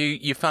 So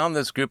you found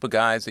this group of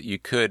guys that you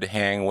could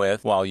hang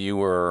with while you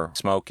were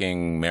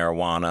smoking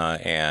marijuana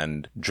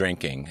and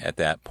drinking at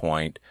that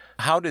point.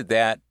 How did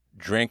that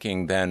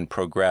drinking then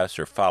progress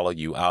or follow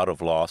you out of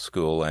law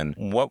school? And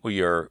what were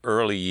your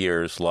early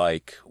years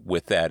like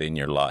with that in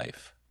your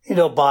life?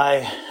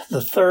 By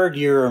the third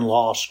year in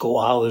law school,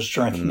 I was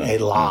drinking a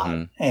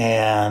lot.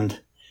 And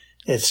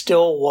it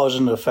still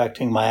wasn't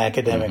affecting my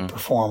academic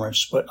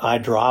performance, but I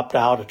dropped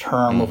out a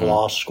term of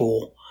law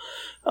school.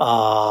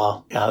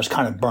 I was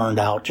kind of burned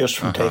out just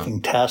from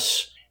taking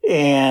tests.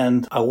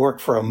 And I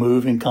worked for a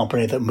moving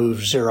company that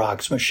moved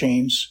Xerox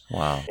machines.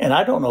 Wow. And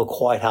I don't know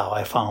quite how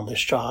I found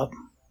this job.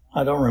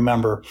 I don't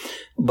remember,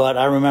 but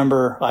I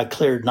remember I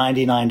cleared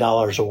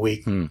 $99 a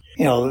week.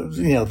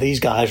 These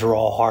guys were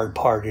all hard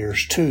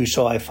partiers too.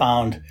 So I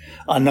found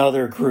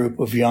another group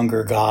of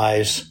younger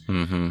guys,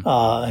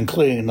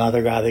 including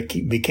another guy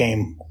that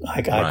became,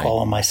 I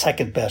call him my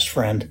second best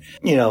friend.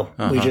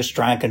 We just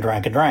drank and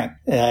drank and drank.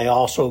 I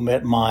also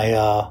met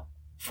my,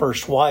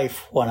 first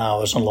wife when I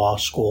was in law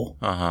school.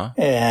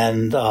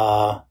 And,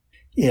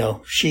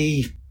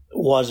 she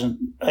wasn't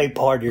a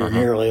partier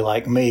nearly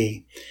like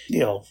me.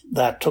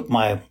 That took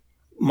my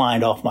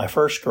mind off my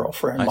first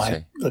girlfriend,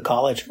 the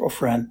college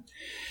girlfriend.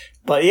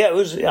 But yeah,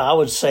 I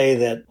would say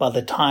that by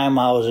the time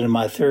I was in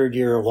my third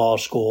year of law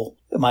school,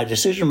 my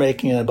decision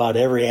making about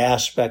every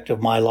aspect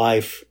of my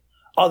life,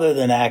 other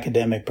than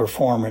academic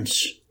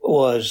performance,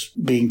 was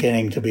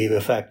beginning to be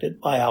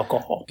affected by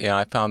alcohol. Yeah,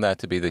 I found that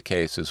to be the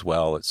case as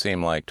well. It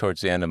seemed like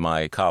towards the end of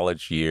my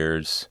college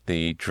years,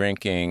 the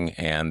drinking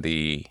and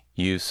the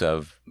use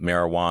of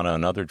marijuana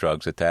and other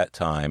drugs at that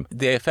time,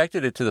 they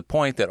affected it to the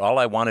point that all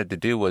I wanted to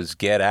do was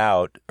get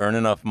out, earn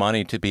enough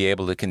money to be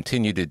able to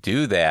continue to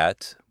do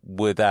that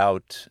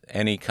without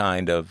any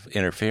kind of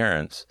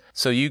interference.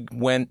 So you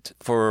went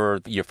for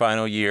your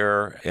final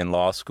year in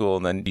law school,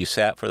 and then you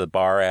sat for the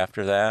bar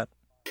after that?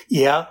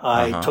 Yeah,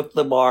 I took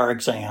the bar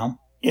exam.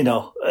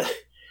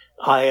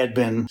 I had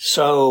been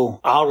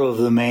so out of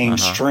the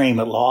mainstream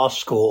at law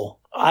school.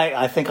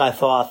 I think I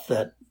thought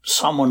that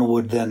someone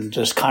would then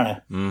just kind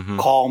of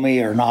call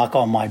me or knock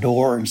on my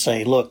door and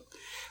say, look,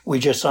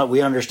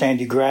 we understand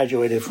you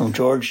graduated from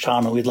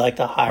Georgetown and we'd like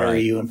to hire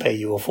you and pay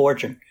you a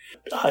fortune.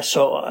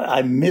 So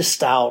I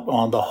missed out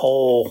on the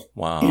whole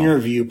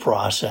interview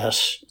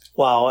process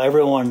while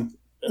everyone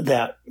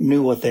that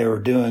knew what they were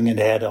doing and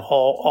had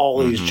all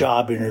these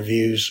job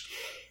interviews.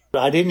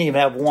 I didn't even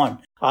have one.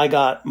 I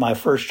got my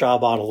first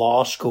job out of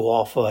law school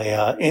off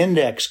a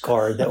index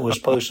card that was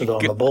posted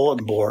on the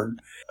bulletin board,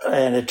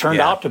 and it turned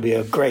out to be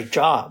a great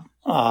job.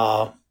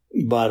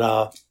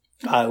 But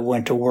I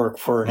went to work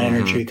for an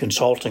energy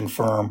consulting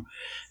firm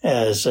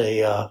as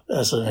an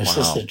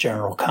assistant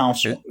general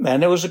counsel,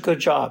 and it was a good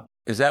job.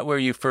 Is that where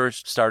you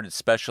first started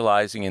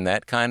specializing in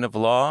that kind of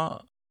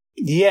law?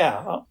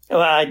 Yeah.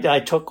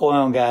 I took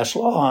oil and gas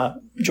law.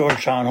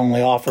 Georgetown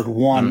only offered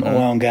one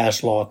oil and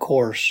gas law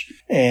course,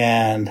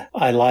 and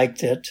I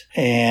liked it.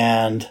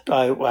 And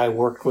I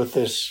worked with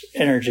this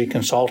energy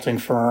consulting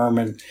firm,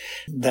 and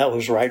that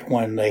was right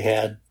when they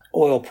had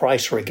oil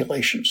price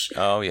regulations.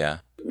 Oh, yeah.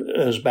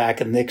 It was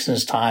back in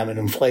Nixon's time, and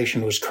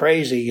inflation was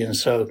crazy, and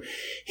so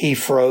he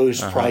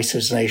froze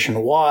prices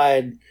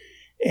nationwide,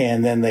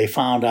 and then they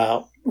found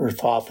out or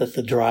thought that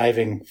the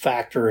driving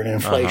factor in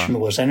inflation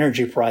was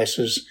energy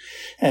prices.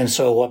 And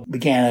so what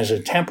began as a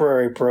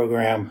temporary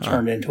program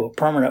turned into a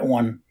permanent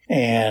one.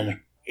 And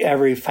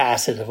every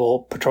facet of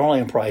oil,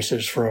 petroleum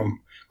prices,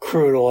 from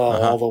crude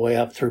oil all the way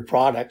up through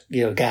product,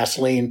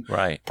 gasoline,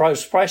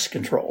 price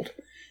controlled.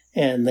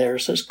 And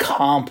there's this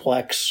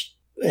complex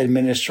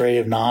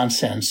administrative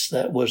nonsense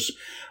that was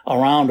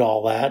around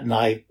all that. And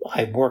I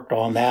worked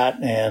on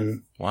that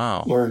and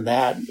learned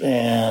that.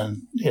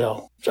 And,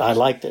 I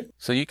liked it.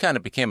 So you kind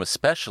of became a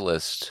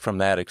specialist from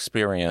that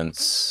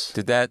experience.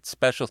 Did that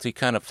specialty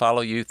kind of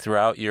follow you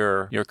throughout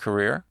your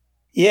career?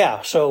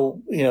 Yeah.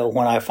 So,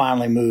 when I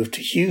finally moved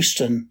to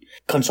Houston,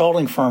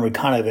 consulting firm had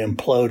kind of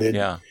imploded.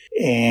 Yeah.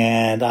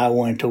 And I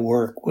went to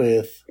work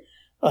with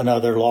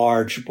another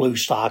large blue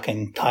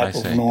stocking type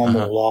of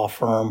normal law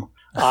firm.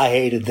 I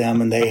hated them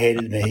and they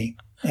hated me.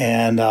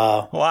 And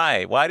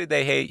why? Why did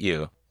they hate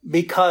you?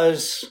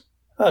 Because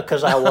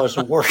I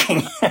wasn't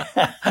working.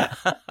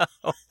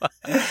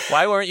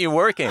 Why weren't you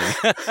working?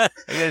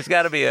 There's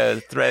got to be a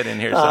thread in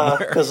here somewhere.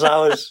 Because I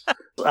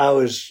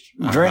was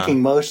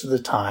drinking most of the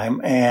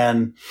time,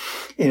 and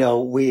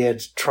we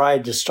had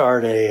tried to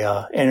start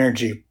a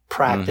energy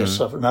practice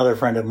of another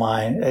friend of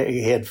mine.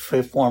 He had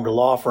formed a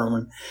law firm,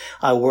 and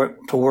I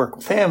worked to work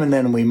with him, and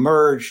then we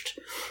merged,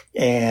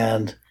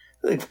 and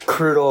the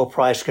crude oil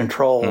price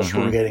controls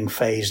were getting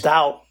phased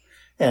out.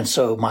 And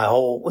so my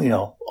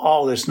whole,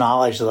 all this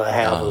knowledge that I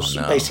have was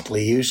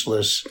basically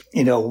useless.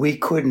 We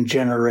couldn't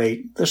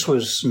generate, this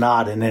was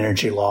not an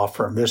energy law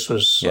firm. This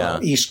was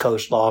East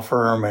Coast law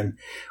firm. And,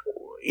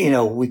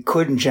 we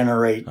couldn't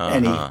generate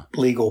any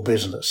legal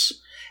business.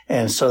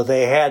 And so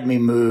they had me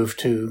move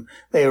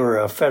they were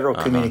a federal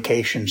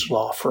communications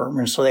law firm.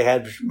 And so they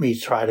had me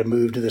try to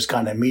move to this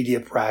kind of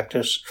media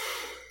practice,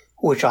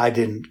 which I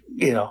didn't,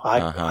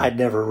 I'd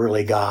never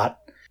really got.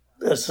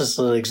 this is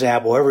an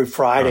example. Every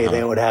Friday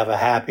they would have a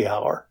happy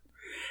hour,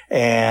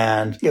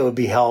 and it would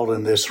be held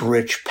in this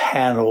rich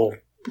paneled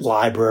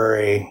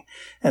library,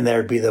 and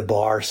there'd be the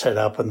bar set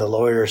up and the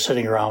lawyers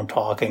sitting around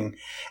talking,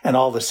 and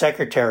all the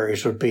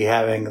secretaries would be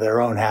having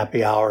their own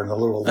happy hour in the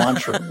little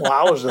lunchroom. Well,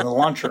 I was in the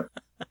lunchroom.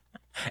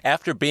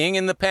 After being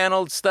in the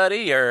paneled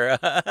study, or?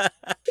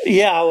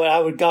 Yeah, I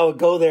would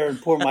go there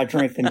and pour my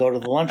drink and go to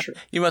the lunchroom.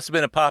 You must have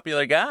been a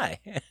popular guy.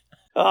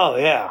 Oh,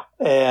 yeah.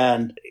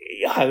 And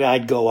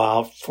I'd go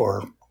out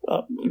for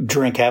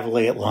drink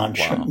heavily at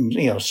lunch,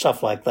 and,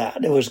 stuff like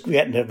that. It was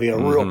getting to be a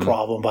real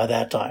problem by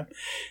that time.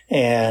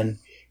 And,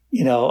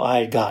 I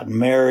had gotten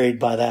married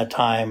by that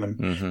time,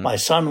 and my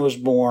son was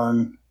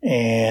born.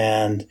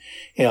 And,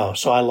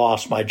 so I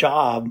lost my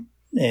job,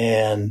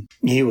 and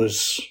he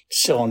was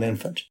still an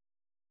infant.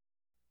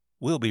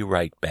 We'll be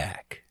right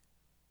back.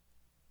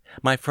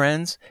 My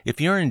friends,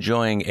 if you're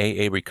enjoying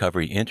AA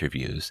Recovery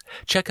interviews,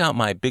 check out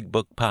my Big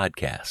Book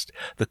podcast,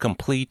 the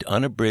complete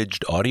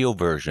unabridged audio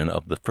version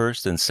of the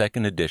first and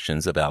second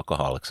editions of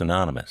Alcoholics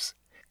Anonymous.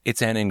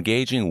 It's an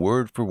engaging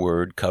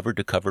word-for-word,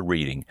 cover-to-cover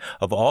reading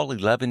of all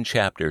 11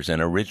 chapters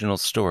and original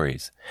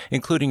stories,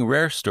 including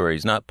rare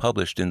stories not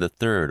published in the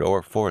third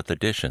or fourth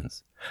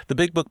editions. The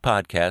Big Book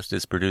podcast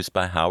is produced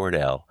by Howard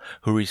L.,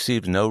 who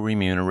received no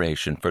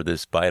remuneration for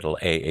this vital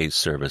AA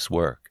service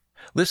work.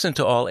 Listen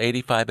to all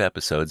 85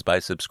 episodes by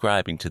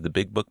subscribing to the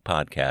Big Book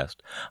podcast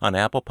on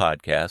Apple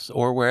Podcasts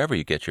or wherever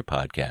you get your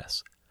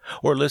podcasts.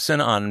 Or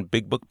listen on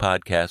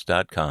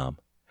BigBookPodcast.com.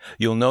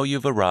 You'll know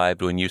you've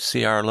arrived when you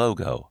see our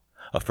logo,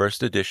 a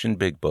first edition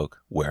Big Book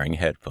wearing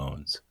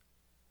headphones.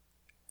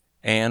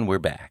 And we're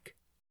back.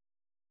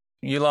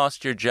 You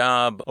lost your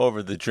job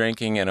over the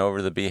drinking and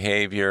over the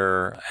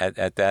behavior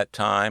at that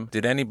time.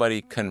 Did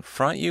anybody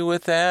confront you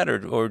with that,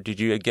 or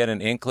did you get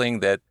an inkling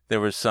that there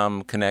was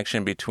some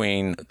connection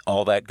between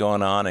all that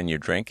going on and your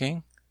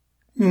drinking?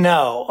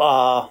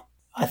 No.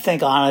 I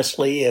think,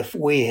 honestly, if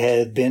we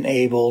had been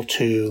able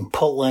to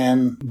pull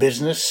in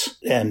business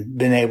and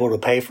been able to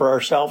pay for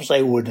ourselves,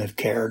 they wouldn't have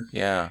cared.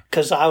 Yeah.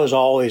 Because I was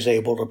always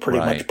able to pretty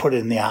much put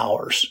in the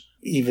hours.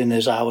 Even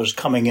as I was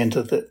coming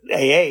into the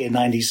AA in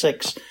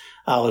 96,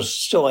 I was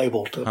still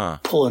able to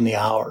pull in the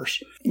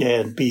hours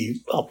and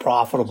be a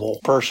profitable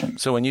person.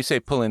 So when you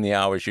say pull in the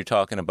hours, you're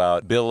talking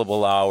about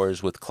billable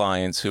hours with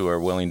clients who are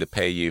willing to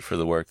pay you for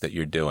the work that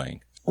you're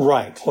doing.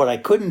 Right. What I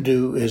couldn't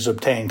do is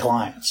obtain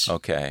clients.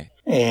 Okay.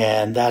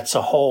 And that's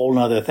a whole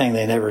other thing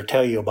they never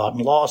tell you about in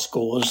law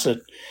school is that,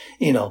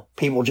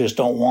 people just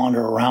don't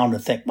wander around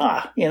and think,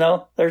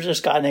 there's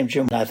this guy named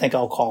Jim. I think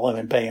I'll call him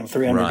and pay him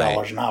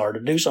 $300 an hour to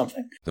do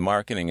something. The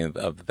marketing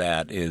of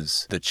that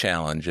is the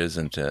challenge,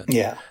 isn't it?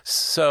 Yeah.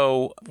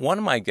 So one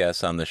of my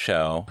guests on the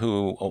show,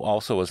 who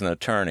also was an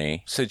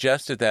attorney,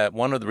 suggested that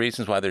one of the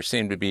reasons why there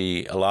seemed to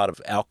be a lot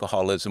of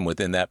alcoholism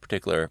within that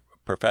particular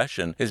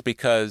profession is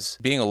because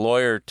being a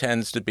lawyer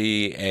tends to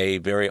be a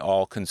very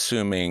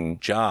all-consuming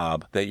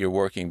job, that you're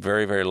working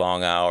very, very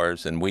long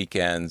hours and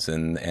weekends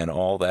and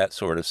all that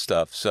sort of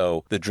stuff.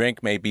 So the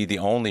drink may be the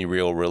only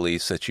real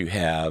release that you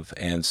have,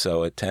 and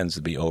so it tends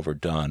to be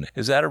overdone.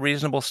 Is that a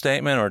reasonable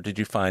statement, or did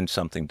you find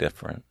something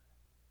different?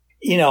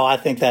 I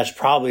think that's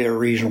probably a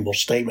reasonable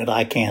statement.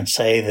 I can't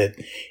say that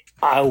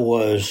I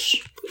was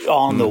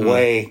on the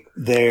way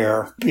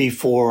there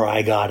before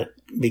I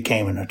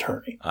became an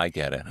attorney. I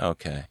get it.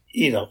 Okay.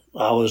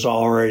 I was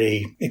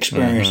already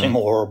experiencing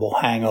horrible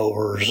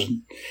hangovers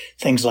and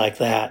things like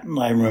that. And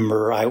I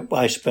remember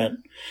I spent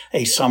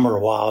a summer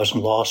while I was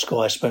in law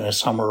school. I spent a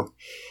summer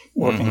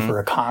working for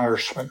a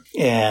congressman,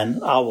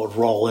 and I would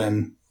roll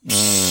in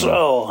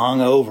so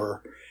hungover,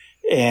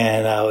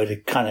 and I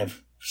would kind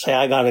of say,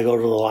 I got to go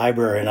to the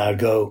library, and I'd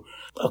go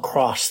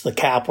across the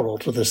Capitol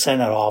to the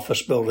Senate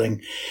office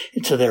building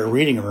to their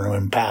reading room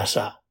and pass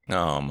out.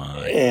 Oh,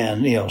 my.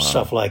 And,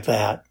 stuff like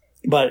that.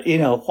 But,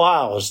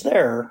 while I was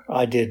there,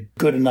 I did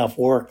good enough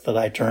work that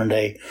I turned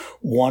a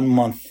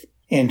 1-month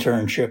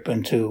internship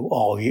into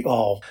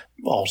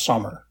all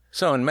summer.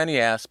 So in many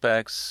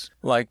aspects,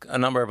 like a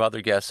number of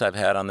other guests I've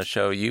had on the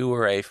show, you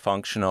were a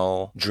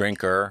functional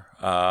drinker.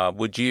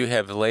 Would you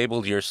have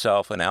labeled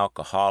yourself an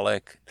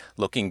alcoholic?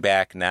 Looking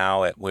back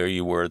now at where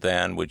you were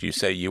then, would you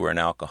say you were an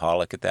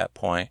alcoholic at that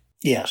point?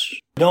 Yes.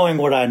 Knowing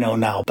what I know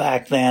now,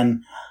 back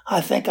then,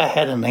 I think I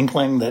had an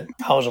inkling that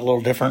I was a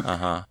little different.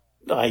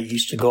 I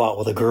used to go out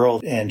with a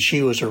girl, and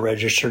she was a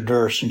registered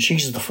nurse, and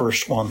she's the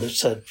first one that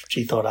said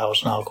she thought I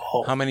was an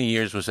alcoholic. How many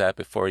years was that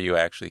before you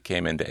actually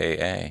came into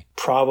AA?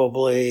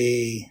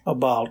 Probably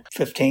about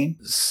 15.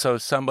 So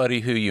somebody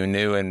who you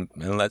knew and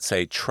let's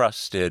say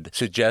trusted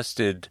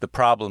suggested the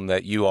problem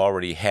that you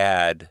already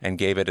had and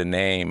gave it a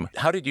name.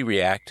 How did you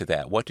react to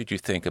that? What did you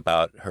think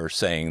about her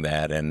saying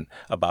that and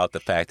about the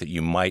fact that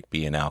you might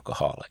be an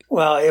alcoholic?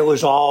 Well, it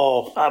was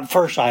all,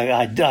 first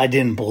I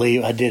didn't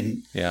believe,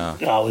 Yeah.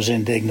 I was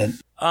indignant.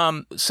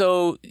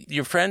 So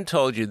your friend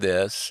told you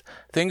this.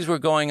 Things were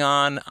going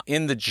on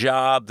in the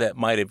job that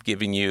might have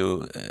given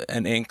you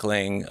an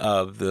inkling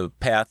of the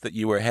path that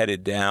you were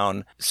headed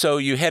down. So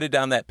you headed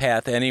down that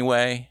path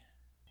anyway?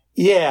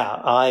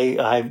 Yeah,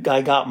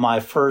 I got my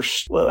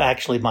first, well,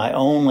 actually my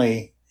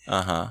only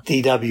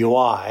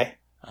DWI.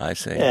 I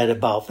see. At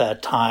about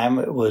that time.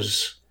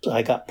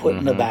 I got put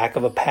in the back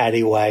of a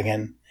paddy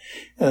wagon.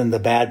 And the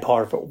bad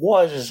part of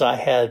it is I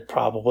had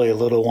probably a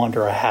little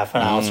under a half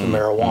an ounce of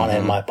marijuana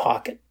in my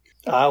pocket.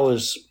 I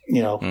was,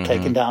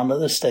 taken down to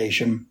the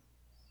station,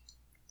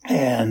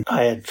 and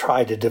I had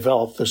tried to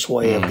develop this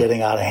way of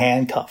getting out of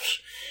handcuffs.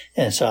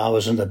 And so I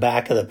was in the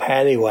back of the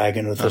paddy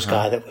wagon with this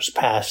guy that was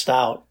passed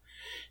out.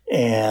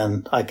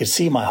 And I could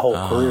see my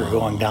whole career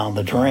going down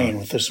the drain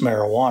with this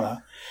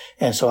marijuana.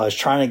 And so I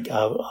was I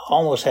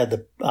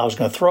was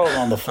going to throw it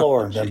on the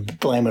floor and then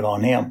blame it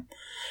on him.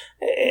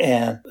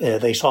 And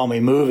they saw me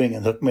moving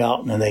and took me out,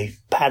 and then they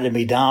patted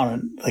me down,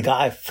 and the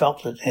guy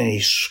felt it, and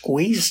he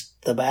squeezed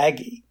the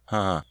baggie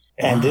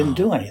and didn't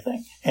do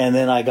anything. And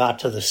then I got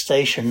to the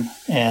station,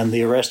 and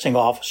the arresting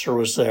officer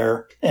was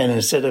there, and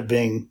instead of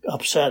being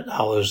upset,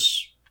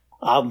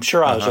 I'm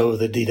sure I was over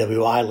the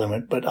DWI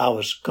limit, but I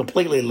was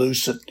completely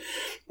lucid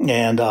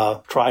and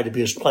tried to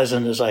be as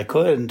pleasant as I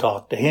could and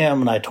talk to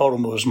him. And I told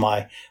him it was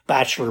my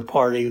bachelor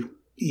party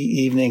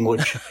evening,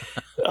 which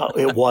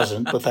it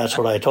wasn't, but that's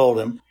what I told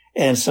him.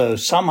 And so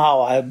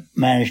somehow I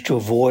managed to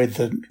avoid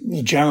the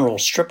general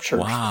strip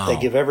search they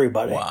give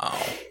everybody. Wow.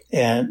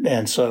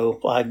 And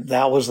so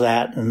that was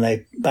that.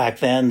 And back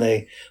then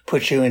they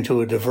put you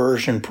into a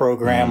diversion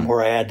program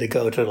where I had to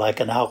go to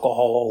like an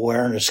alcohol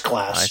awareness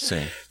class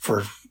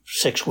for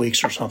 6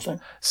 weeks or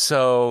something.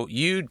 So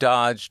you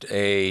dodged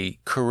a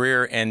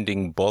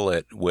career-ending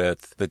bullet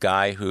with the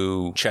guy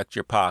who checked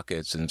your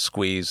pockets and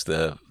squeezed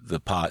the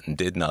pot and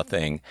did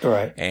nothing.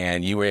 Right.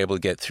 And you were able to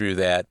get through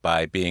that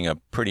by being a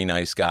pretty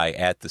nice guy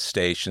at the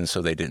station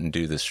so they didn't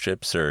do the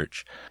strip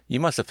search. You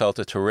must have felt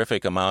a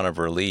terrific amount of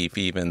relief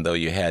even though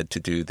you had to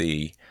do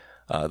the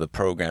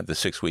program, the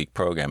 6-week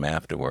program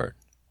afterward.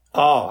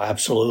 Oh,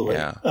 absolutely.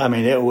 Yeah. I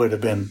mean, it would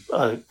have been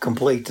a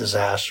complete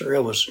disaster.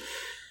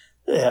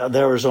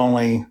 There was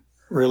only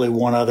really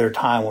one other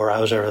time where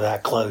I was ever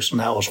that close, and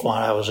that was when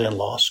I was in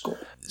law school.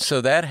 So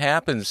that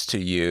happens to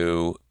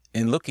you.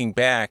 In looking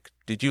back,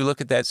 did you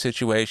look at that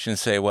situation and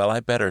say, well,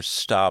 I better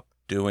stop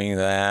doing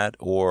that?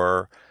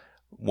 Or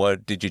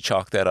did you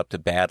chalk that up to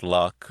bad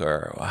luck?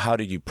 Or how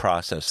did you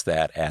process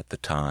that at the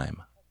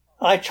time?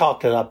 I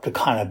chalked it up to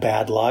kind of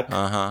bad luck.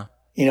 I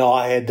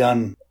had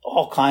done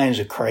all kinds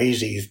of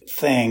crazy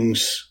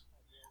things.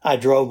 I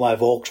drove my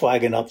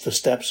Volkswagen up the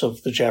steps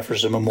of the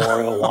Jefferson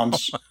Memorial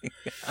once,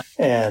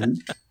 and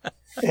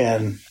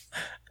a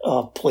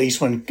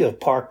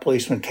park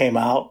policeman came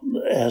out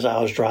as I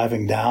was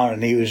driving down,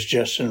 and he was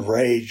just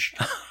enraged,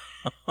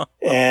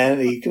 and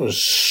he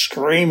was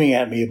screaming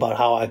at me about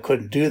how I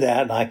couldn't do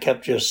that, and I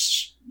kept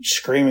just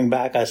screaming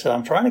back. I said,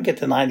 "I'm trying to get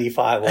to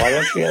 95. Why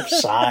don't you have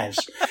signs?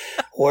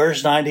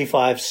 Where's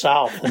 95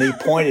 South?" And he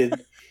pointed,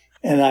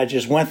 and I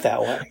just went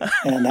that way,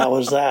 and that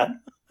was that.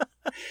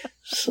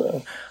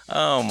 So,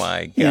 oh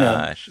my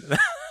gosh,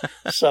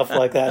 stuff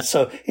like that.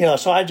 So,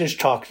 so I just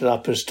chalked it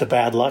up as to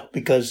bad luck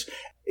because,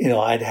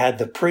 I'd had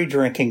the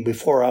pre-drinking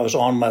before I was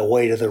on my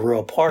way to the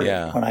real party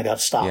when I got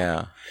stopped.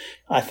 Yeah.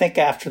 I think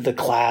after the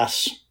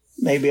class,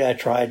 maybe I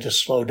tried to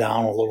slow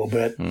down a little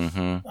bit.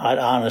 I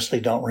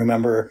honestly don't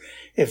remember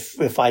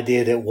if I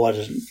did. It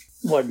wasn't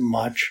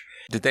much.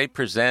 Did they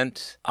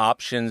present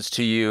options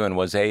to you, and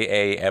was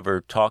AA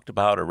ever talked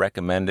about or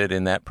recommended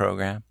in that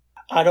program?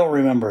 I don't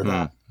remember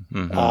that.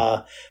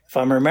 If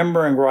I'm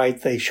remembering right,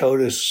 they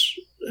showed us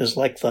as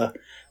like the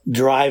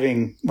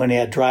driving, when they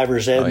had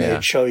driver's ed,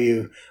 they'd show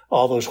you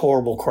all those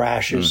horrible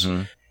crashes.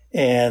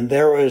 And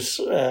there was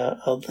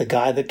the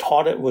guy that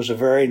taught it was a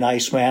very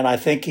nice man. I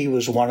think he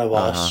was one of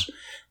us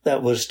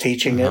that was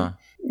teaching it.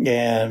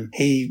 And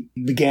he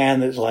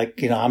began as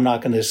like, I'm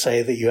not going to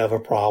say that you have a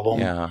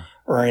problem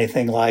or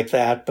anything like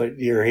that, but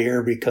you're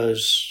here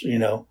because,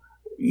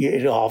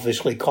 it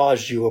obviously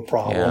caused you a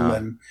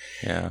problem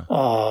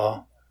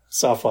and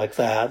stuff like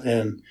that.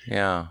 And,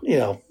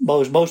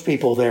 most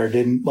people there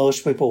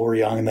most people were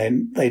young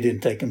and they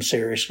didn't take him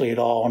seriously at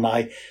all.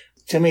 And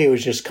to me, it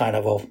was just kind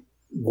of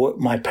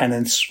my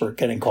penance for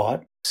getting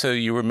caught. So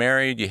you were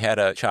married, you had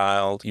a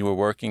child, you were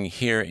working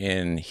here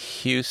in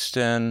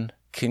Houston.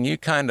 Can you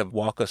kind of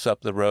walk us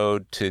up the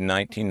road to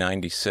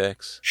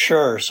 1996?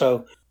 Sure.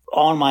 So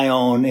on my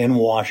own in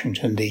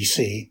Washington,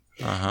 D.C.,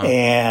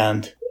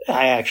 and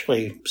I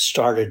actually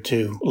started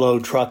to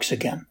load trucks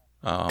again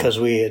because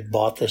we had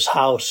bought this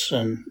house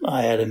and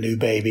I had a new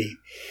baby.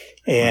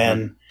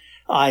 And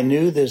I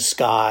knew this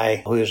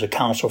guy who was a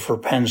counsel for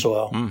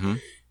Pennzoil.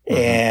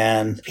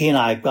 And he and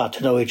I got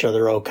to know each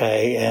other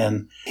okay.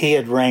 And he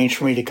had arranged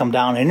for me to come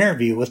down and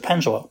interview with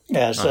Pennzoil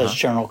as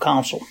general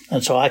counsel.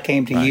 And so I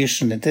came to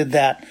Houston and did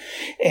that.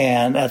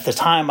 And at the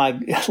time,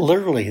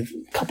 literally a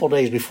couple of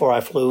days before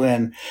I flew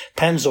in,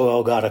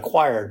 Pennzoil got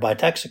acquired by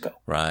Texaco.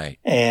 Right.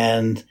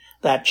 And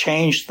that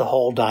changed the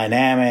whole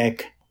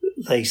dynamic.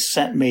 They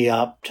sent me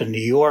up to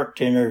New York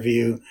to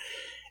interview.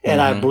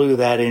 And I blew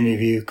that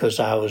interview because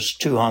I was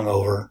too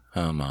hungover.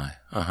 Oh, my.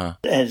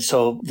 And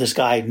so this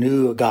guy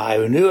knew a guy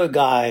who knew a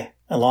guy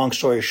And long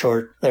story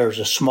short, there was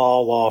a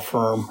small law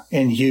firm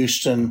in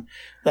Houston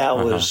that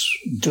was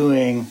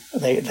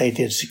they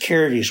did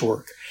securities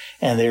work.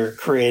 And they were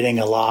creating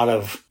a lot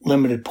of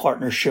limited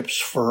partnerships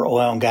for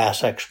oil and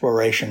gas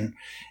exploration.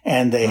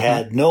 And they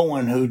had no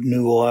one who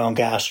knew oil and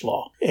gas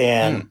law.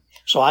 And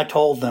so I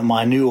told them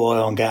I knew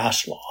oil and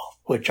gas law,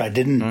 which I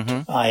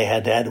didn't. I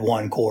had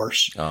one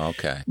course. Oh,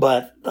 okay.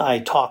 But I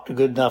talked a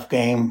good enough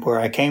game where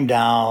I came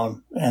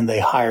down and they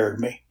hired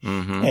me.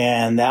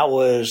 And that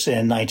was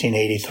in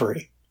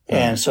 1983.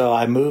 And so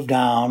I moved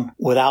down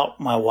without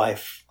my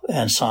wife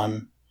and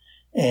son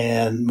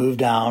and moved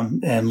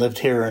down and lived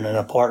here in an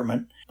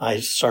apartment. I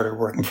started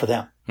working for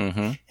them.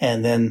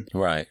 And then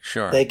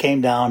they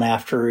came down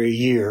after a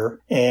year,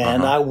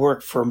 and I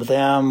worked for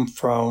them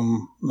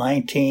from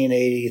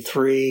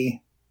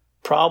 1983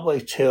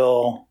 probably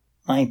till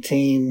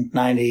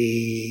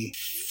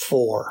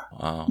 1994.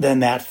 Wow. Then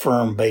that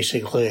firm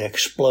basically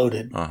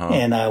exploded,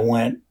 and I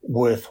went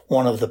with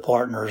one of the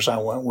partners. I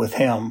went with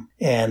him,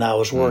 and I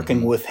was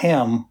working with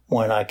him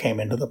when I came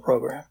into the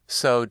program.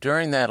 So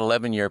during that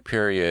 11-year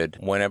period,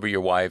 whenever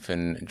your wife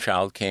and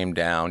child came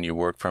down, you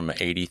worked from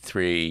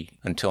 83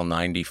 until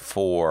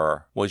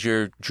 94. Was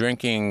your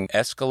drinking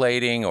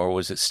escalating, or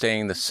was it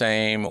staying the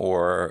same,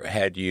 or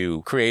had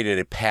you created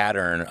a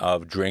pattern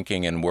of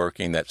drinking and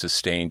working that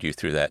sustained you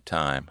through that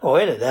time? Oh,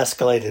 it had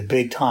escalated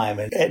big time.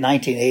 At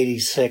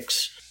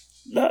 1986,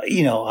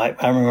 I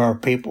remember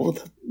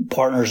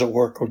partners at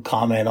work would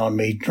comment on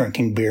me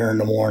drinking beer in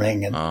the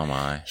morning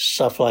and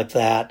stuff like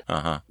that.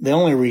 The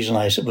only reason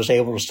I was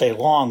able to stay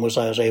long was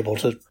I was able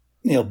to,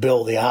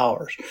 bill the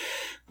hours.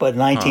 But in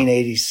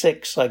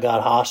 1986, I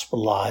got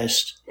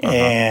hospitalized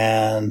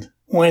and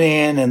went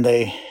in, and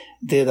they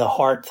did a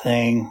heart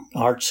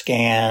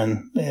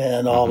scan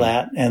and all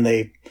that. And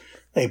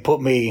they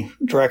put me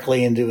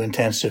directly into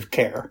intensive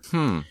care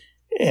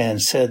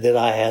and said that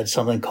I had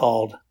something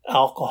called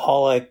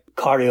alcoholic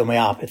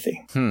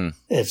cardiomyopathy.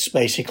 It's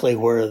basically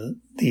where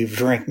you're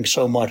drinking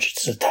so much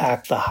it's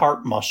attacked the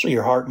heart muscle,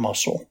 your heart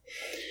muscle.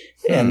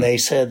 And they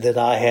said that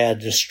I had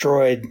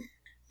destroyed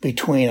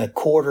between a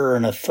quarter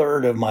and a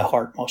third of my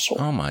heart muscle.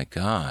 Oh my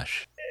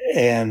gosh.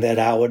 And that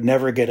I would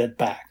never get it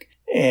back.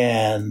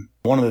 And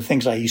one of the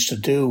things I used to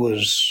do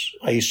was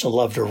I used to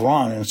love to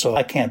run. And so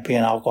I can't be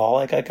an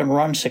alcoholic. I can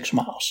run 6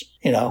 miles,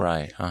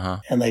 Right.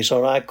 And they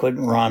said I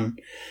couldn't run.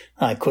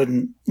 I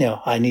couldn't,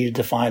 I needed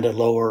to find a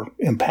lower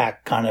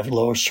impact, kind of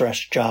lower stress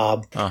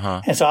job.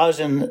 And so I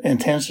was in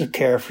intensive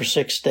care for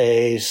 6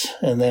 days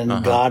and then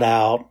got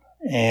out,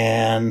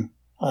 and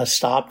I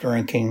stopped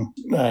drinking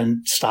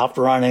and stopped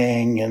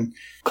running and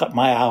cut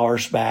my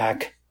hours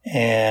back.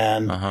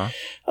 And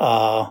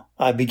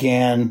I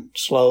began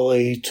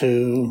slowly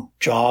to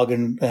jog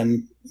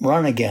and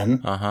run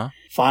again.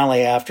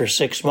 Finally, after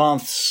 6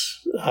 months,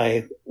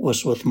 I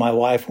was with my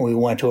wife and we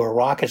went to a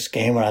Rockets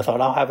game, and I thought,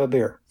 I'll have a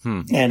beer.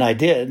 And I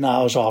did, and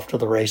I was off to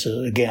the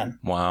races again.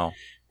 Wow.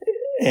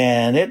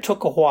 And it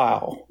took a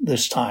while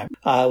this time.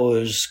 I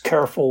was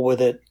careful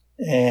with it,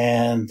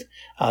 and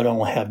I'd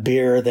only have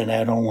beer, then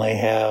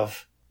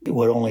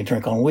would only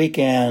drink on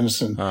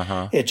weekends, and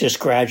it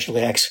just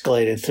gradually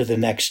escalated through the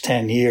next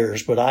 10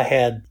 years. But I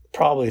had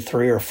probably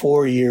 3 or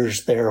 4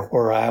 years there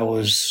where I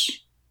was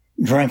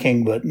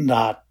drinking, but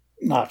not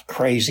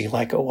crazy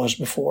like it was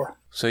before.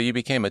 So you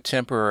became a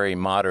temporary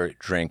moderate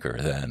drinker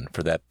then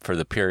for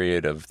the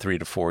period of 3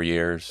 to 4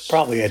 years?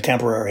 Probably a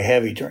temporary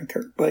heavy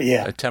drinker, but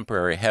yeah. A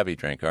temporary heavy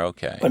drinker,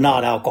 okay. But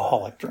not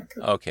alcoholic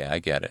drinker. Okay, I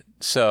get it.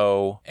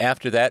 So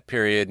after that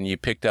period and you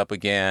picked up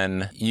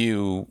again,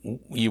 you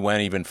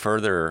went even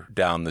further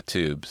down the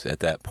tubes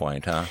at that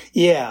point, huh?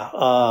 Yeah.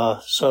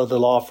 So the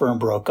law firm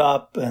broke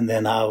up, and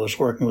then I was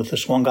working with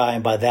this one guy,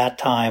 and by that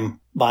time,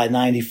 by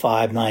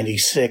 95,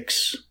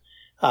 96,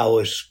 I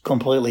was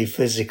completely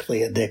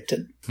physically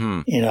addicted.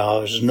 I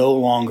was no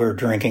longer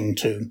drinking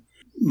to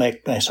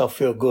make myself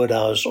feel good.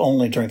 I was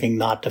only drinking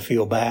not to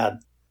feel bad.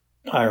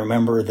 I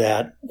remember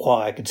that while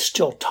I could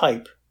still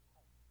type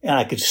and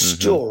I could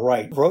still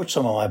wrote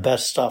some of my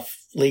best stuff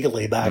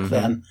legally back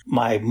then.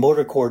 My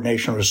motor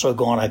coordination was so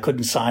gone I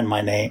couldn't sign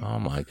my name. Oh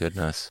my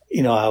goodness.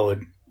 I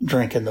would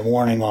drink in the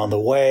morning on the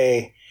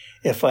way.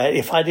 If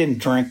I didn't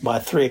drink by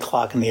 3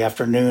 o'clock in the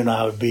afternoon,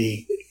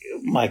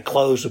 my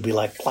clothes would be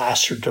like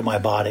plastered to my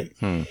body.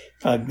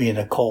 I'd be in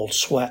a cold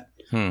sweat.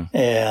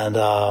 And,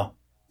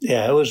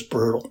 it was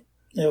brutal.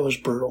 It was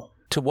brutal.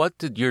 To what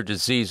did your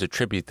disease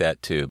attribute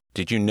that to?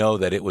 Did you know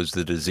that it was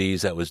the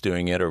disease that was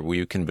doing it, or were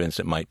you convinced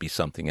it might be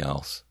something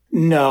else?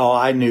 No,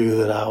 I knew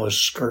that I was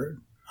screwed.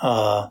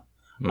 I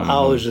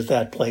was at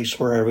that place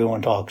where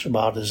everyone talks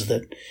about is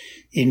that,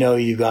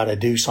 you got to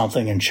do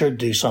something and should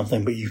do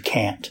something, but you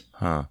can't.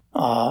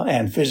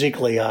 And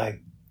physically, I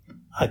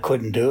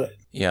couldn't do it.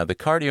 Yeah, the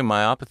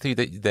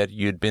cardiomyopathy that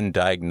you'd been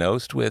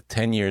diagnosed with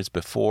 10 years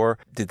before,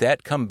 did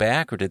that come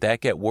back or did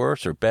that get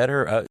worse or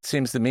better? It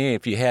seems to me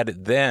if you had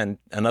it then,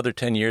 another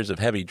 10 years of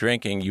heavy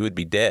drinking, you would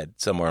be dead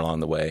somewhere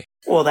along the way.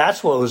 Well,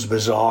 that's what was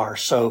bizarre.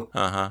 So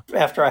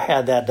after I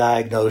had that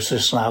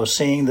diagnosis and I was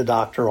seeing the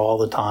doctor all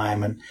the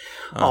time and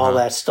all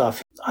that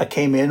stuff, I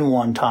came in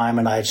one time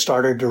and I had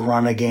started to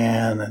run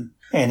again,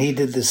 and he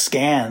did the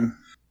scan,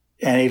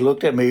 and he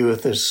looked at me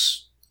with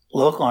this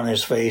look on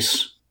his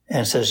face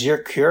and says, "You're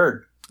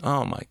cured."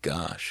 Oh my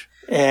gosh.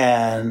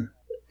 And,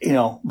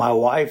 my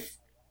wife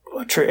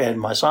and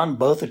my son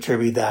both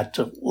attribute that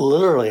to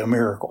literally a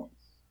miracle,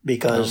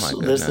 because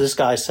this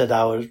guy said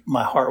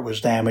my heart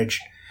was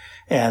damaged,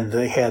 and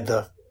they had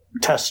the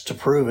tests to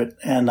prove it.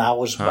 And I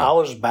was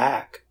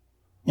back,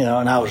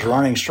 and I was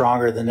running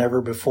stronger than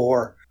ever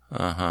before.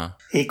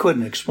 He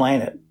couldn't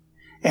explain it.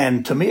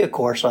 And to me, of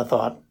course, I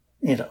thought,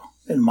 in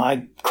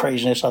my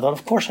craziness, I thought,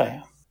 of course I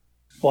am.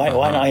 Why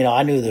not?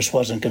 I knew this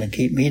wasn't going to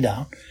keep me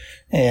down.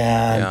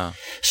 And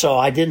so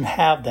I didn't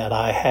have that.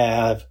 I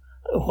have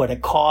what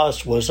it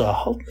caused was a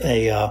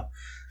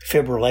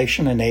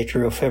fibrillation, an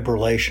atrial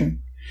fibrillation.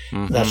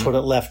 Mm-hmm. That's what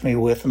it left me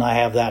with, and I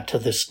have that to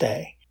this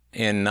day.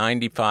 In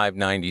 95,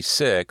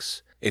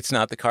 96, it's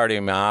not the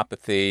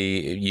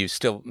cardiomyopathy. You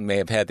still may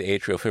have had the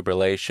atrial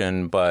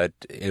fibrillation, but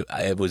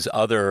it was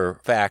other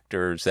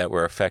factors that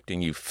were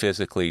affecting you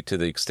physically to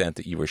the extent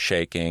that you were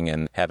shaking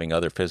and having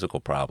other physical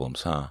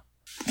problems, huh?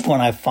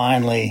 When I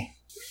finally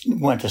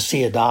went to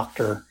see a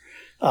doctor,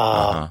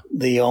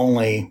 the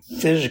only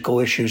physical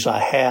issues I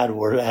had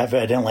were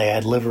evidently I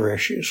had liver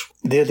issues.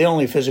 The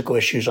only physical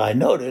issues I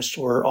noticed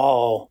were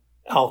all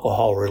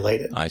alcohol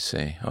related. I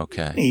see.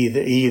 Okay.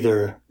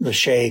 Either the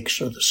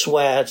shakes or the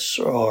sweats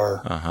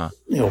or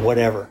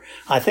whatever.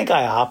 I think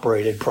I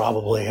operated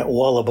probably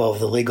well above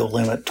the legal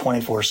limit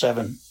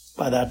 24/7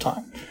 by that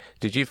time.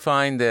 Did you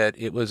find that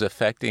it was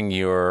affecting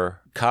your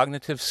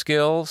cognitive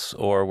skills,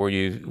 or were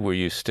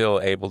you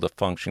still able to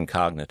function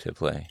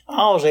cognitively?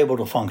 I was able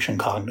to function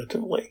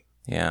cognitively.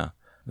 Yeah.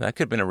 That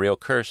could have been a real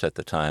curse at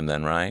the time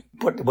then, right?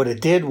 But what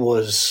it did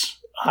was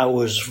I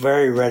was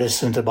very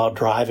reticent about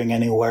driving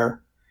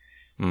anywhere.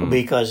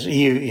 Because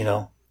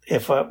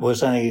if it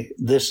was any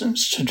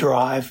distance to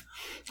drive,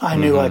 I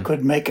knew I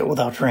couldn't make it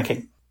without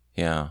drinking.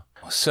 Yeah.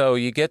 So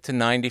you get to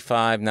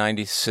 95,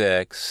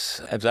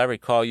 96. As I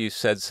recall, you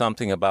said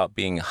something about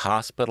being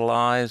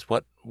hospitalized.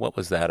 What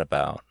was that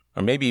about?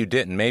 Or maybe you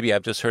didn't. Maybe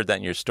I've just heard that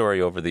in your story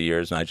over the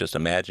years, and I just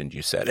imagined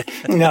you said it.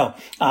 No,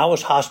 I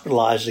was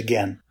hospitalized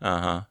again.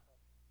 Uh-huh.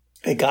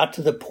 It got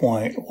to the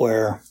point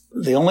where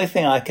the only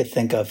thing I could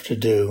think of to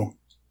do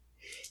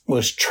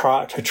was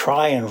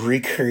try and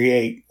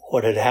recreate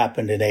what had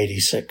happened in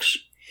 86,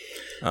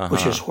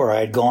 which is where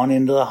I'd gone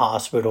into the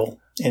hospital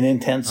in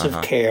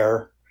intensive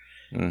care,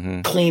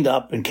 cleaned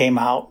up and came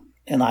out,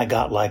 and I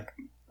got like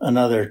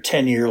another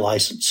 10-year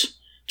license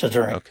to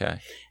drink. Okay.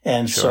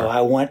 And so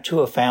I went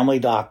to a family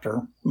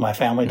doctor. My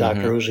family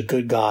doctor was a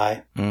good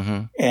guy,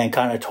 and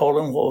kind of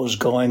told him what was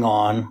going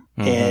on,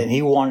 and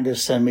he wanted to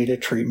send me to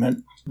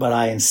treatment, but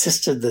I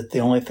insisted that the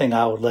only thing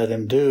I would let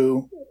him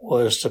do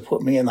was to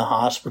put me in the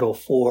hospital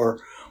for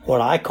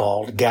what I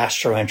called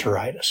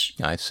gastroenteritis.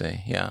 I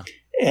see, yeah.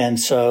 And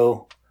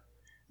so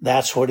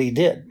that's what he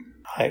did.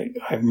 I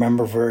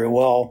remember very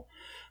well.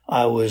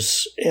 I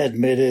was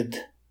admitted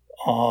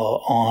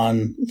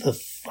on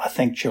I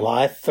think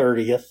July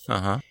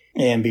 30th.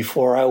 And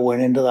before I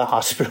went into the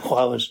hospital,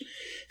 I was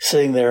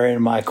sitting there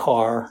in my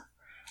car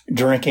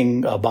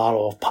drinking a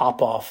bottle of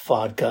Pop-Off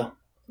vodka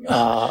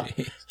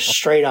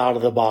straight out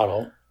of the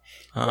bottle.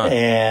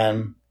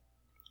 And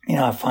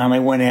I finally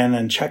went in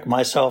and checked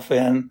myself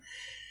in,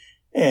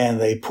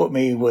 and they put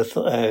me with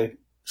a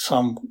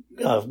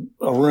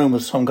room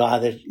with some guy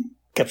that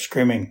kept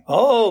screaming,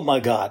 "Oh my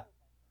God.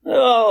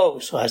 Oh!"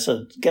 So I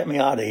said, "Get me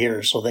out of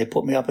here." So they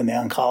put me up in the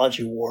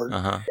oncology ward,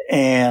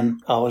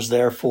 and I was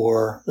there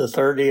for the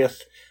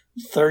 30th,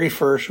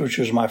 31st, which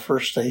was my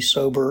first day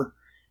sober.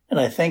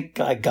 And I think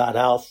I got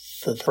out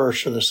the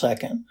first or the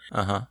second,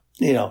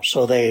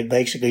 so they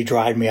basically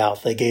dried me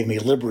out. They gave me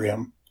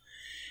Librium.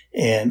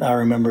 And I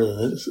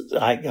remember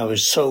I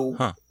was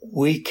so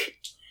weak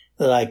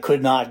that I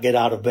could not get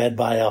out of bed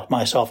by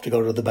myself to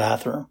go to the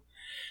bathroom.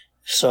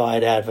 So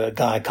I'd have a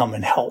guy come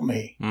and help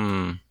me.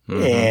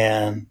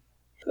 And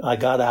I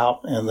got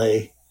out, and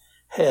they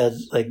had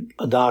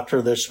a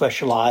doctor that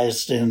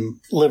specialized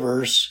in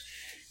livers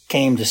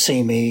came to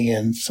see me.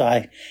 And so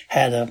I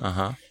had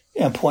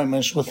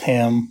appointments with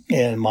him,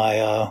 and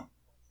my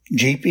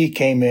GP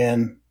came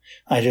in.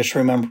 I just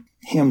remember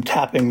him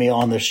tapping me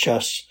on this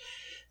chest,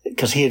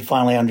 because he had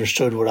finally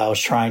understood what I was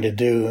trying to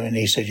do. And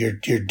he said,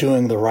 you're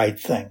doing the right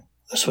thing.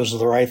 This was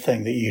the right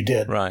thing that you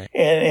did. Right.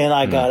 And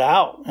I got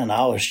out, and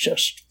I was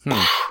just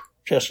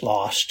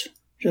lost.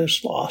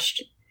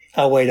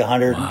 I weighed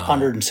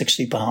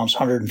 160 pounds,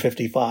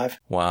 155.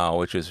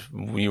 Wow,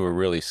 you were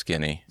really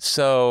skinny.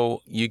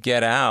 So you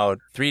get out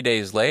 3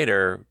 days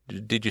later.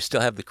 Did you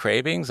still have the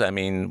cravings? I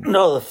mean,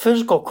 no, the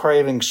physical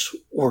cravings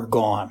were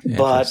gone.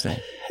 But,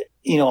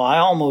 I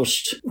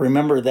almost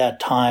remember that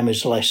time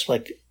as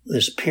like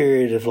this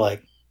period of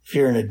if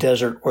you're in a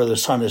desert where the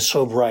sun is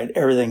so bright,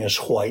 everything is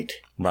white.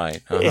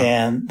 Right.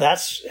 And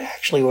that's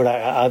actually what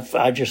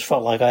I just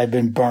felt like I'd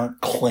been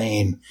burnt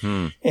clean.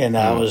 And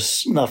I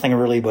was nothing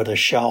really but a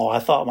shell. I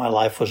thought my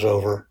life was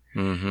over.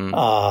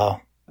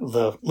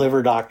 the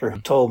liver doctor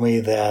told me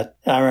that,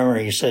 I remember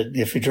he said,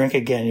 if you drink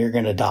again, you're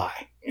going to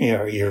die.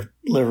 Your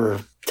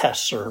liver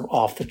tests are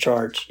off the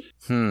charts.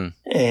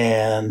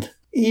 And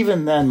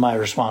even then, my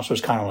response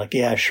was kind of like,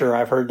 yeah, sure,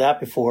 I've heard that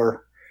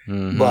before.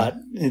 But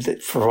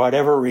for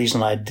whatever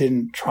reason, I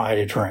didn't try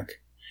to drink.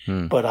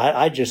 But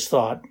I just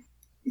thought,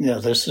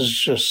 this is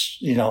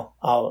just,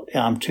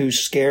 I'm too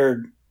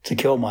scared to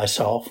kill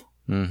myself.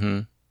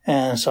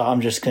 And so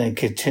I'm just going to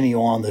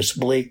continue on this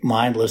bleak,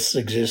 mindless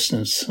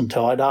existence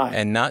until I die.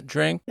 And not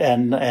drink?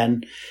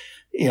 And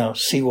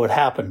see what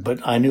happened. But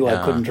I knew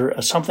I couldn't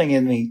drink. Something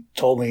in me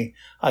told me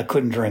I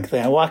couldn't drink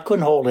then. Well, I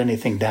couldn't hold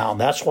anything down.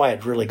 That's why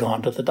I'd really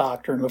gone to the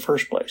doctor in the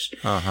first place,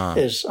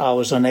 is I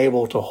was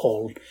unable to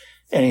hold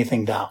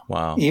anything down.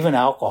 Wow. Even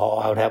alcohol,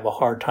 I would have a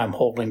hard time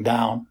holding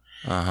down.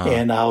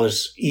 And I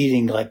was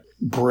eating like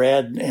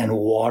bread and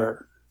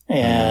water.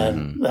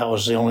 And that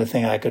was the only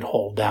thing I could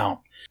hold down.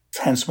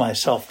 Hence my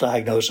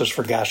self-diagnosis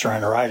for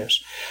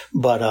gastroenteritis.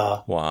 But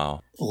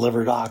wow. The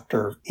liver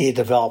doctor, he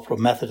developed a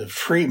method of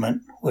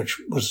treatment,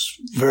 which was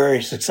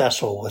very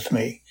successful with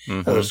me.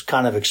 It was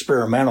kind of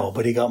experimental,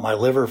 but he got my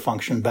liver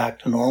function back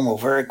to normal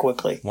very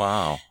quickly.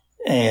 Wow.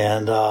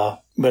 And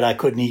but I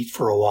couldn't eat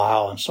for a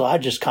while. And so I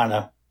just kind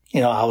of,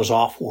 I was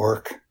off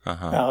work.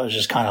 I was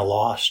just kind of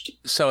lost.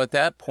 So at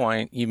that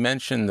point, you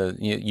mentioned that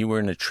you were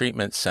in a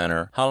treatment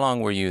center. How long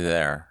were you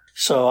there?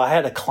 So I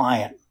had a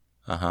client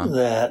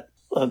that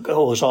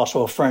was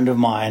also a friend of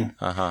mine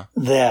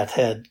that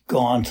had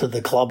gone to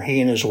the club,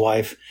 he and his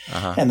wife,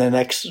 and the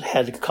next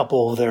had a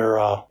couple of their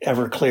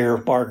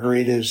Everclear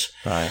margaritas,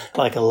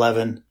 like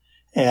 11.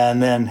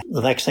 And then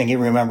the next thing he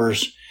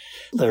remembers,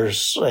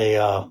 there's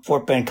a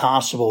Fort Bend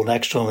constable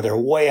next to him. They're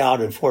way out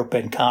in Fort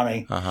Bend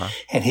County,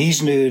 and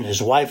he's nude,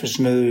 his wife is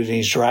nude, and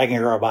he's dragging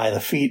her by the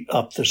feet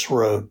up this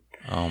road.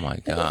 Oh, my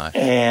God.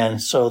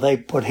 And so they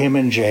put him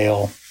in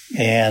jail,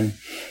 and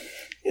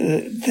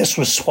this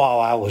was while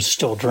I was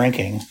still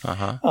drinking.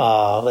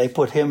 They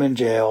put him in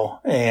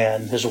jail,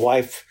 and his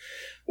wife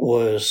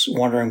was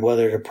wondering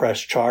whether to press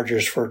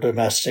charges for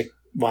domestic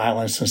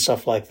violence and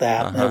stuff like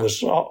that. And it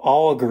was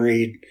all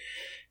agreed.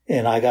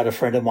 And I got a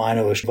friend of mine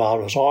who was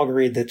involved. It was all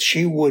agreed that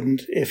she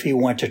wouldn't if he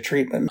went to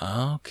treatment.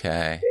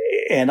 Okay.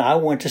 And I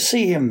went to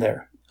see him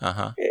there.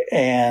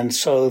 And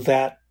so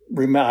I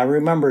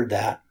remembered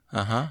that.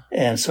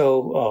 And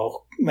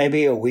so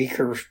maybe a week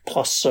or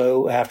plus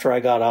so after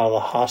I got out of the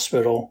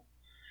hospital,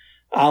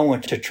 I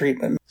went to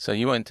treatment. So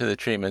you went to the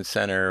treatment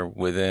center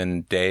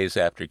within days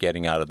after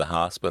getting out of the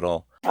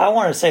hospital? I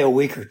want to say a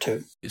week or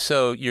two.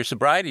 So your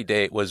sobriety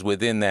date was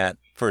within that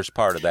first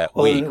part of that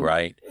week,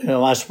 right?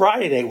 My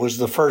sobriety date was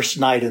the first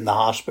night in the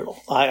hospital.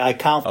 I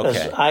count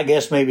as, I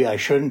guess maybe I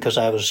shouldn't because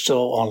I was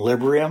still on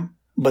Librium,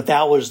 but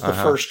that was the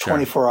first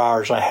 24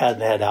 hours I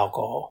hadn't had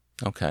alcohol.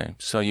 Okay.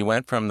 So you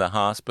went from the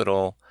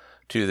hospital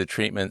to the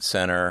treatment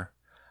center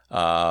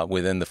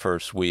within the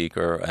first week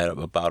or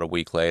about a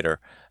week later.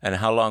 And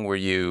how long were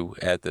you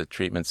at the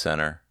treatment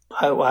center?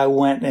 I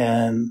went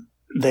and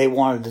they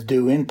wanted to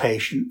do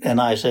inpatient,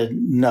 and I said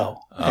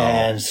no.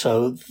 And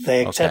so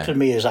they accepted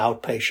me as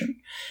outpatient.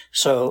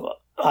 So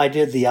I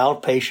did the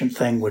outpatient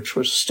thing, which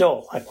was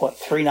still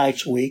 3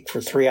 nights a week for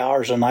 3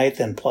 hours a night,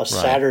 then plus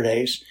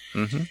Saturdays.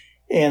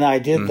 And I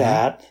did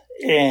that,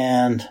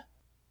 and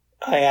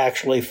I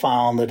actually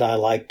found that I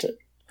liked it.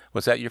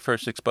 Was that your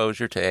first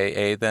exposure to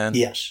AA then?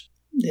 Yes.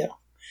 Yeah.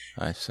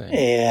 I see.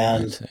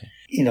 And,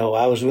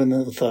 I was with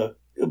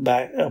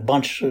a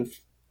bunch of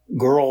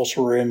girls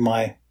who were in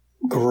my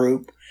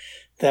group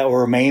that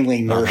were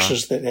mainly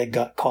nurses that had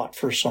got caught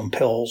for some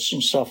pills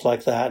and stuff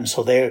like that. And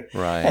so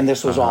and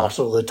this was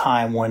also the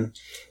time when,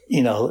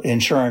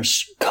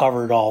 insurance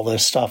covered all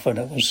this stuff, and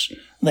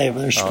they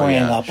were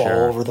springing up all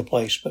over the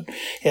place. But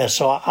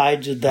so I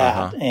did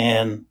that,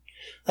 and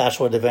that's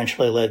what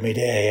eventually led me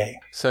to AA.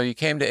 So you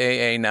came to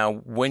AA. Now,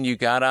 when you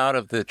got out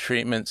of the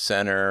treatment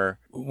center,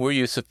 were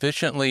you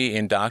sufficiently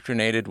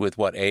indoctrinated with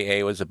what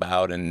AA was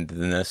about and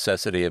the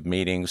necessity of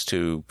meetings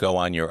to go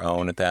on your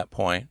own at that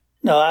point?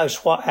 No, I was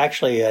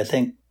actually,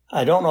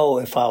 I don't know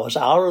if I was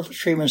out of the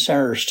treatment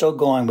center or still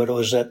going, but it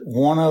was at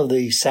one of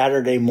the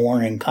Saturday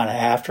morning kind of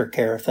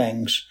aftercare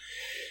things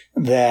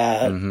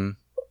that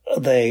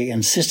they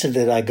insisted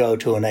that I go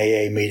to an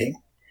AA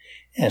meeting.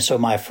 And so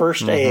my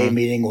first AA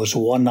meeting was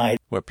one night.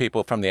 Where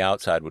people from the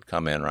outside would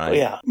come in, right?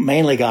 Yeah,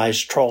 mainly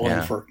guys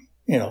trolling for,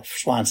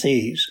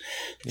 sponsees.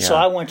 Yeah. So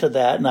I went to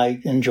that and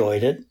I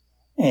enjoyed it.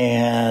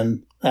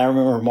 And I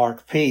remember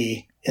Mark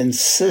P.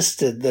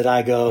 insisted that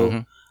I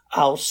go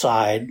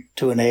outside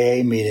to an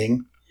AA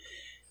meeting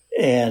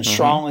and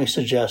strongly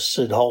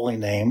suggested Holy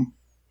Name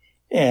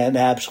and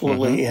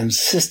absolutely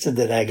insisted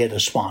that I get a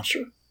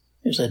sponsor.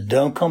 He said,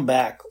 don't come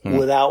back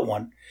without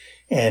one.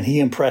 And he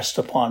impressed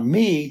upon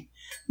me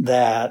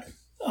that,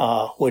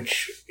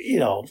 which,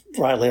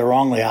 rightly or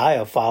wrongly I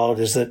have followed,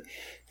 is that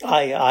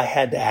I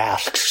had to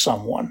ask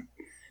someone.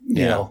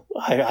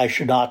 I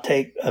should not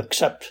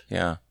accept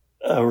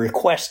a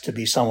request to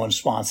be someone's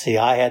sponsee.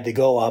 I had to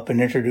go up and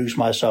introduce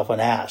myself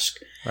and ask.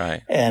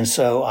 Right. And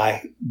so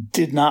I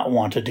did not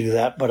want to do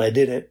that, but I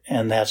did it,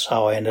 and that's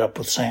how I ended up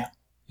with Sam.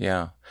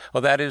 Yeah.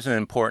 Well, that is an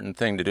important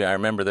thing to do. I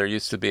remember there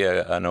used to be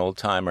an old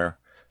timer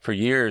for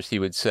years. He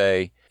would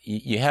say,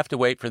 you have to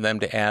wait for them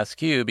to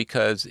ask you,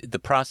 because the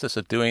process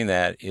of doing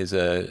that is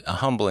a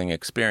humbling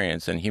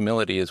experience, and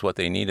humility is what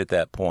they need at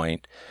that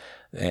point.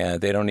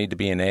 They don't need to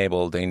be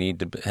enabled. They need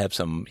to have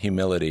some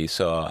humility.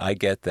 So I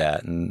get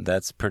that, and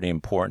that's pretty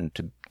important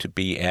to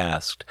be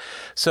asked.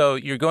 So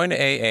you're going to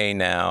AA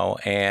now,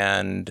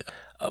 and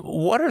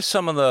what are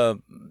some of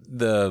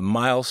the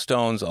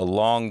milestones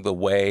along the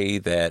way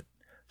that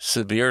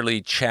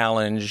severely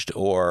challenged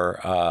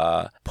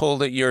or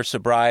pulled at your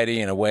sobriety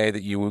in a way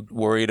that you were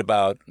worried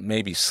about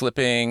maybe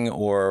slipping?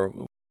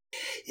 Or,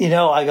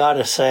 I got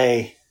to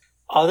say,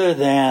 other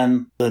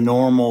than the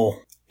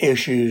normal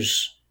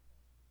issues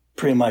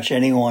pretty much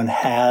anyone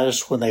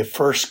has when they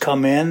first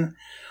come in,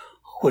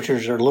 which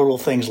are little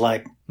things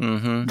like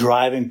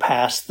driving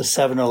past the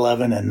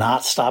 7-Eleven and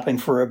not stopping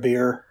for a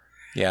beer.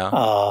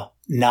 Yeah.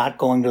 Not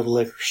going to the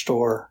liquor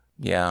store.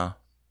 Yeah.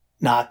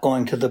 Not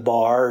going to the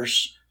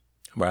bars.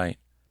 Right.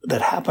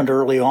 That happened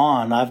early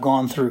on. I've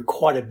gone through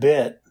quite a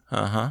bit.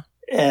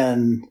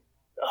 And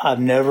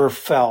I've never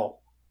felt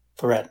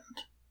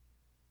threatened.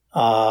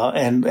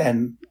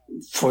 And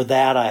for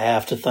that, I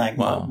have to thank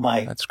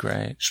my that's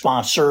great.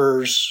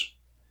 sponsors,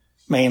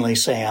 mainly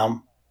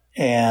Sam,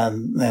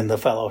 and then the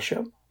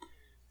fellowship.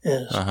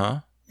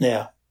 Yeah.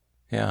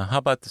 Yeah. How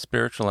about the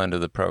spiritual end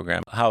of the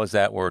program? How has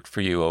that worked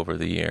for you over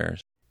the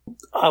years?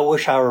 I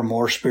wish I were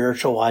more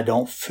spiritual. I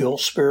don't feel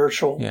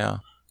spiritual. Yeah.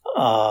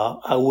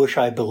 I wish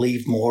I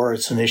believed more.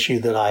 It's an issue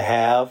that I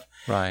have.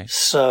 Right.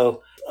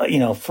 So,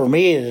 for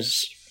me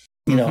is,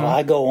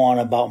 I go on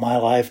about my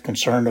life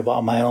concerned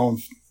about my own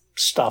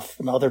stuff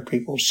and other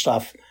people's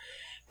stuff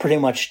pretty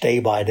much day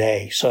by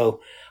day. So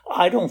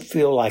I don't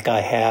feel like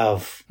I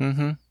have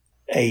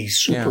a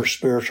super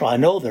spiritual. I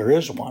know there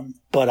is one,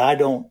 but I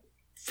don't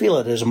feel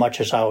it as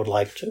much as I would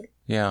like to.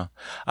 Yeah.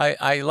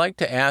 I like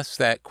to ask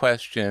that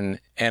question,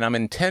 and I'm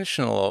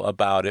intentional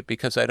about it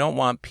because I don't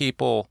want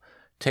people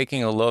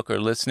taking a look or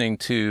listening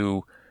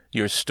to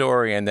your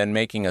story and then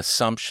making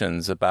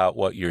assumptions about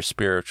what your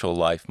spiritual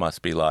life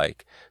must be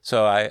like.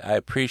 So I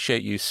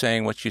appreciate you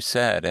saying what you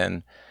said,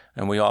 and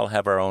we all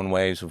have our own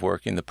ways of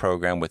working the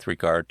program with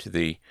regard to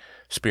the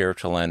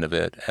spiritual end of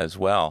it as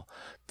well.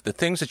 The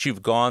things that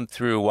you've gone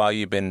through while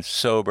you've been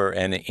sober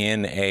and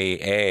in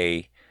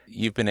AA,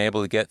 you've been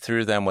able to get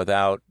through them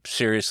without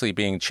seriously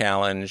being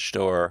challenged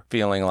or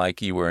feeling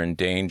like you were in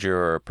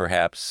danger or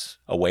perhaps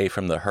away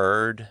from the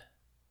herd?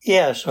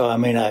 Yeah, so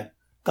I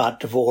got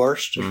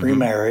divorced,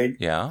 remarried.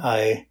 Yeah.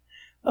 I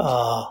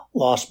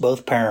lost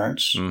both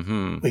parents.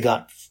 We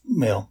got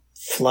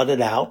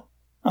flooded out.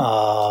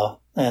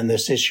 And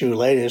this issue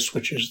latest,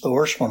 which is the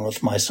worst one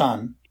with my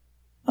son.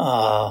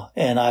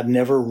 And I've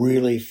never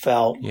really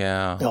felt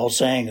the old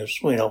saying is,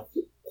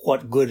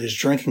 what good is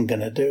drinking going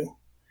to do?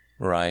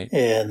 Right.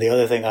 And the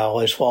other thing I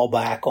always fall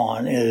back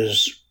on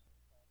is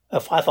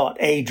if I thought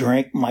a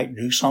drink might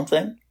do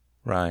something,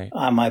 right,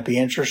 I might be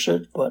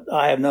interested, but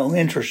I have no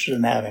interest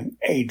in having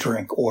a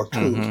drink or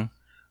two.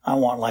 I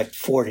want like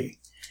 40.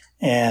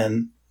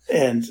 And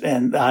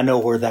I know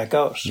where that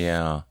goes.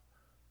 Yeah.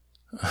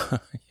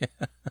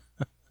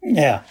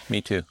 Yeah.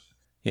 Me too.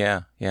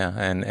 Yeah.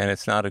 And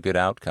it's not a good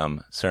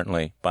outcome,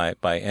 certainly, by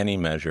any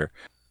measure.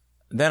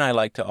 Then I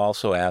like to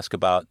also ask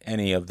about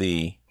any of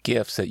the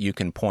gifts that you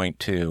can point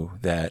to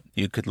that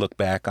you could look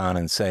back on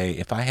and say,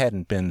 if I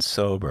hadn't been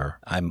sober,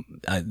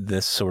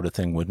 this sort of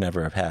thing would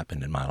never have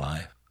happened in my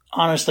life.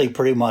 Honestly,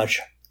 pretty much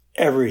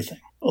everything.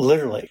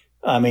 Literally.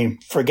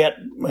 Forget,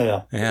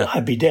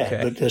 I'd be dead.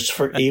 Okay. But just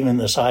even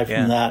aside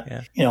from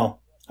that,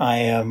 I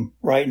am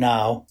right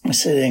now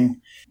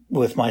sitting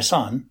with my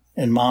son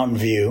in Mountain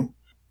View.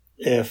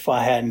 If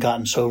I hadn't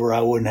gotten sober, I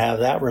wouldn't have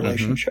that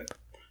relationship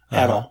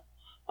at all.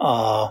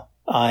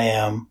 I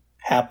am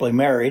happily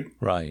married.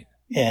 Right.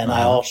 And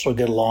I also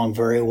get along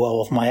very well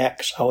with my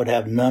ex. I would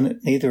have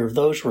neither of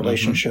those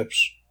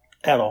relationships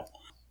at all.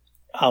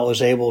 I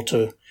was able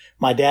to,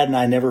 my dad and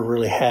I never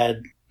really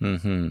had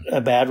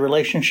a bad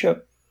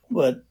relationship,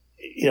 but,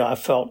 I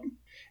felt,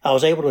 I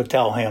was able to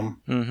tell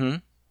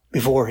him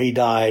before he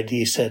died,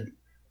 he said,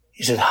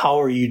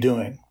 how are you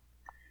doing?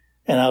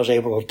 And I was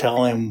able to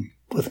tell him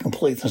with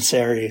complete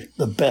sincerity,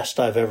 the best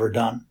I've ever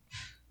done.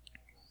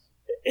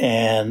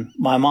 And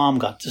my mom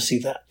got to see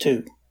that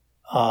too.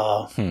 So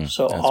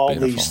all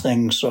beautiful. These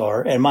things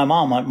are, and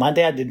my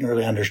dad didn't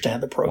really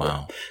understand the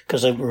program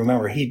because I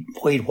remember he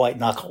white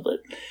knuckled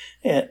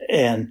it,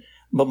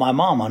 but my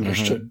mom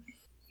understood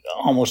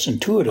almost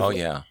intuitively. Oh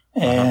yeah,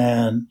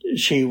 and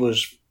she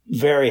was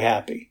very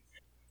happy.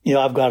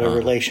 I've got a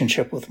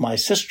relationship with my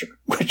sister,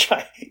 which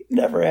I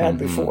never had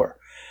before.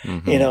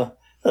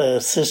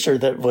 The sister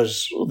that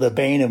was the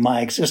bane of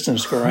my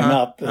existence growing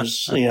up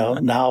is,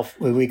 now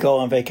we go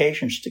on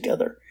vacations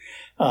together.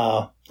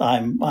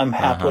 I'm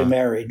happily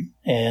married,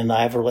 and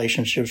I have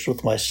relationships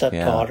with my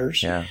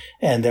stepdaughters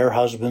and their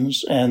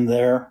husbands and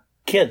their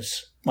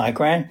kids, my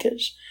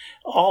grandkids.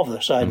 All of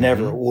this I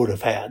never would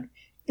have had.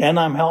 And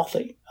I'm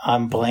healthy.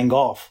 I'm playing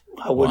golf.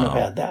 I wouldn't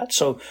have had that.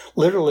 So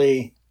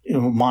literally,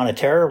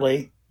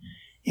 monetarily,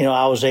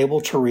 I was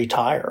able to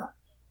retire.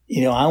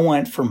 I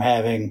went from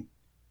having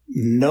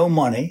no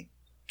money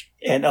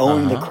and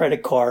owing the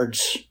credit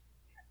cards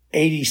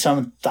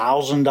 $80-some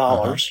thousand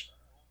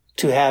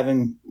to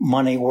having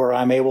money where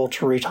I'm able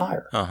to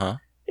retire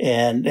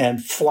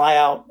and fly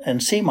out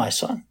and see my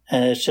son.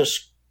 And it's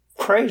just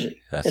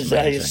crazy.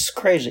 It's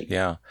crazy.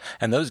 Yeah.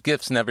 And those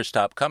gifts never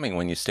stop coming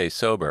when you stay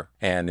sober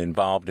and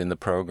involved in the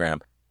program.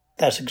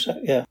 That's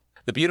exactly, yeah.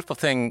 The beautiful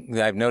thing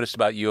that I've noticed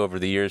about you over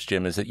the years,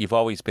 Jim, is that you've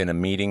always been a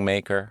meeting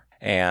maker.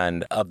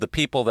 And of the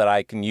people that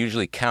I can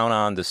usually count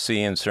on to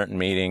see in certain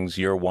meetings,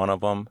 you're one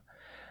of them.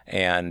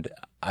 And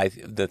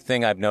the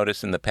thing I've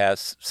noticed in the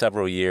past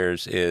several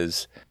years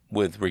is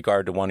with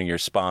regard to one of your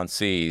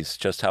sponsees,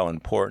 just how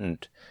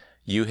important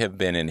you have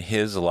been in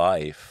his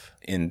life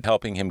in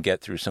helping him get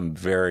through some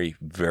very,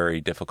 very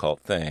difficult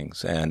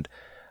things. And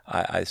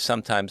I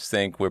sometimes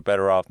think we're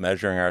better off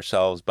measuring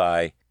ourselves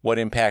by what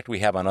impact we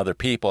have on other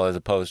people as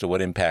opposed to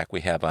what impact we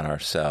have on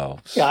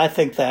ourselves. Yeah, I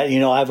think that,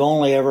 I've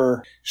only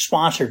ever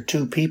sponsored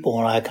 2 people,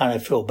 and I kind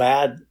of feel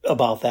bad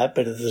about that.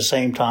 But at the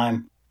same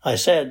time, I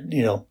said,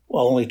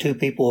 only 2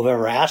 people have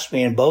ever asked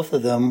me, and both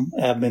of them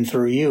have been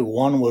through you.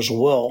 One was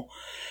Will,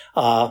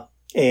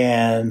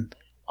 and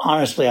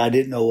honestly, I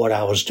didn't know what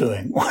I was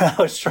doing when I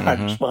was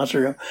trying to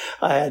sponsor him.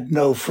 I had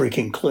no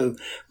freaking clue.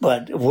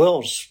 But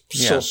Will's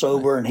still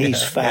sober, and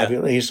he's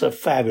fabulous. Yeah. He's a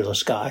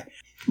fabulous guy.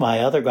 My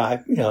other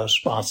guy,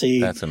 sponsee,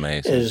 that's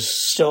amazing, is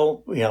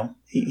still,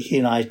 he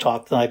and I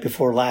talked the night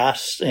before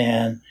last,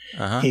 and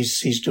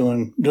he's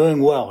doing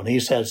well, and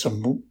he's had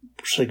some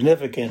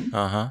significant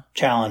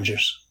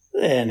challenges,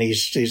 and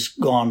he's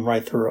gone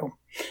right through them.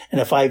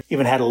 And if I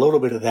even had a little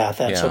bit of that,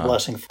 that's a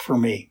blessing for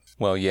me.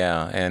 Well,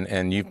 yeah, and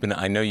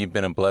I know you've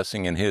been a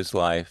blessing in his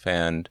life,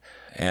 and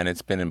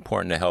it's been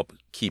important to help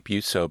keep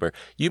you sober.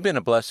 You've been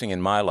a blessing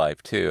in my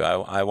life, too.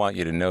 I want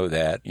you to know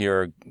that.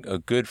 You're a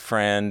good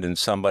friend and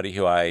somebody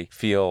who I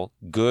feel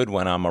good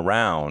when I'm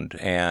around,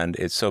 and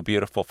it's so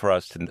beautiful for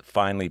us to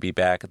finally be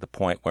back at the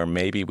point where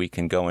maybe we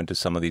can go into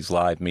some of these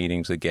live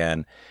meetings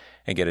again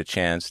and get a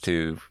chance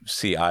to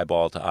see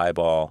eyeball to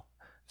eyeball,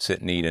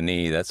 sit knee to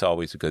knee. That's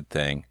always a good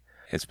thing.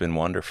 It's been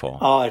wonderful.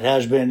 Oh, it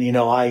has been. When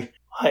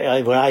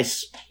I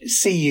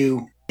see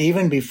you,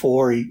 even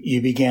before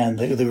you began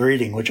the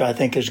greeting, which I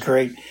think is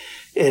great,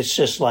 it's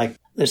just like,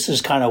 this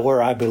is kind of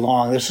where I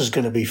belong. This is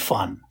going to be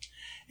fun.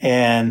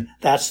 And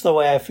that's the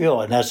way I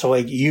feel. And that's the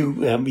way you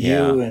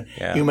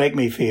make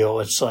me feel.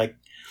 It's like,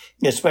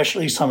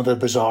 especially some of the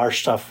bizarre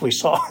stuff we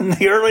saw in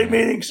the early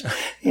meetings,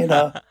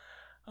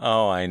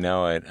 Oh, I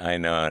know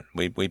it.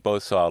 We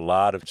both saw a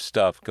lot of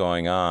stuff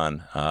going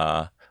on.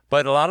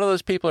 But a lot of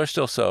those people are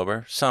still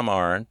sober. Some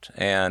aren't,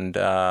 and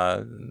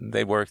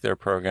they work their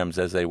programs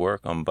as they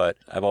work them. But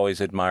I've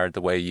always admired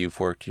the way you've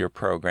worked your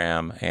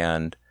program,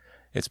 and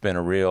it's been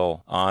a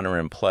real honor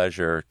and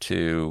pleasure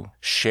to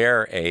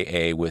share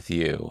AA with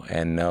you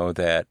and know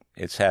that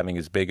it's having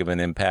as big of an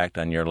impact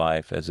on your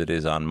life as it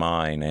is on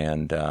mine.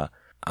 And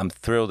I'm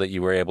thrilled that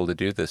you were able to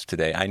do this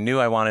today. I knew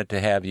I wanted to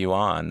have you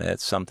on.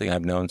 It's something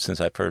I've known since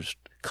I first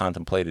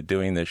contemplated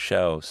doing this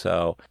show.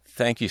 So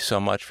thank you so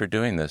much for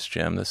doing this,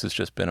 Jim. This has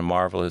just been a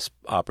marvelous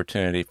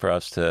opportunity for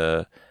us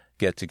to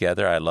get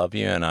together. I love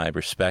you and I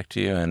respect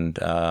you. And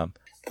the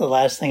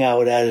last thing I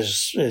would add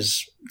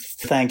is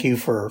thank you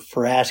for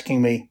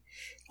asking me.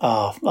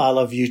 I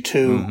love you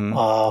too.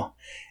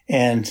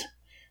 And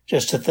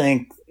just to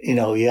think,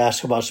 you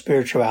asked about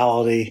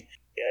spirituality,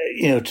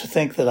 to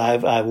think that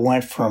I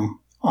went from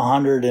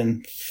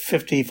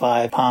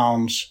 155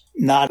 pounds,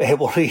 not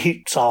able to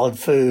eat solid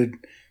food,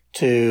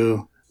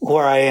 to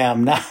where I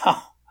am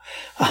now.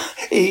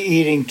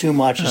 Eating too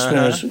much.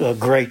 It's been a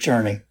great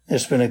journey.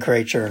 It's been a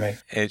great journey.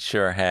 It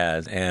sure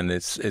has. And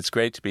it's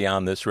great to be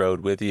on this road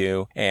with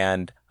you.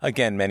 And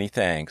again, many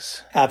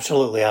thanks.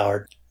 Absolutely,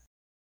 Howard.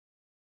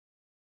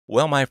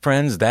 Well, my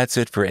friends, that's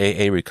it for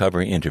AA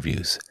Recovery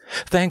Interviews.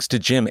 Thanks to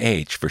Jim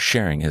H. for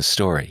sharing his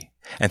story.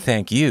 And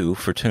thank you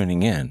for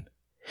tuning in.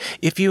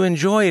 If you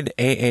enjoyed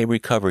AA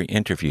Recovery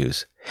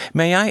Interviews,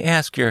 may I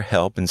ask your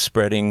help in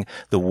spreading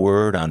the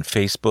word on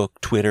Facebook,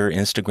 Twitter,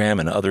 Instagram,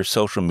 and other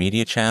social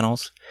media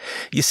channels?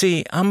 You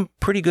see, I'm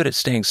pretty good at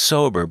staying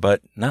sober,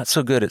 but not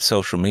so good at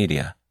social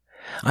media.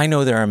 I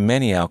know there are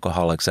many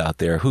alcoholics out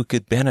there who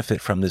could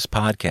benefit from this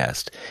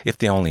podcast if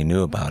they only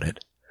knew about it.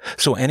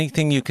 So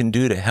anything you can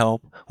do to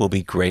help will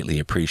be greatly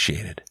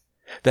appreciated.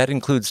 That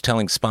includes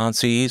telling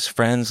sponsees,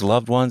 friends,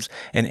 loved ones,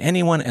 and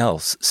anyone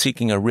else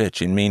seeking a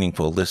rich and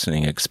meaningful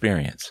listening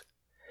experience.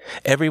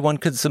 Everyone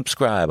can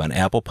subscribe on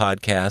Apple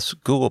Podcasts,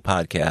 Google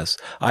Podcasts,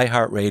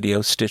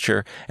 iHeartRadio,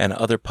 Stitcher, and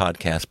other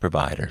podcast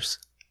providers.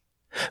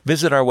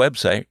 Visit our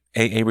website,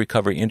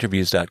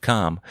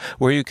 aarecoveryinterviews.com,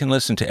 where you can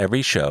listen to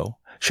every show,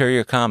 share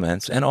your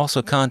comments, and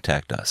also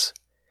contact us.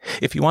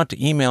 If you want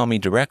to email me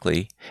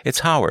directly, it's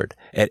Howard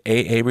at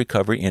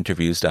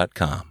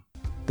aarecoveryinterviews.com.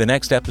 The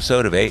next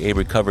episode of AA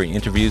Recovery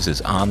Interviews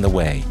is on the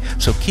way,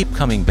 so keep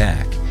coming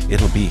back.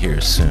 It'll be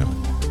here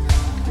soon.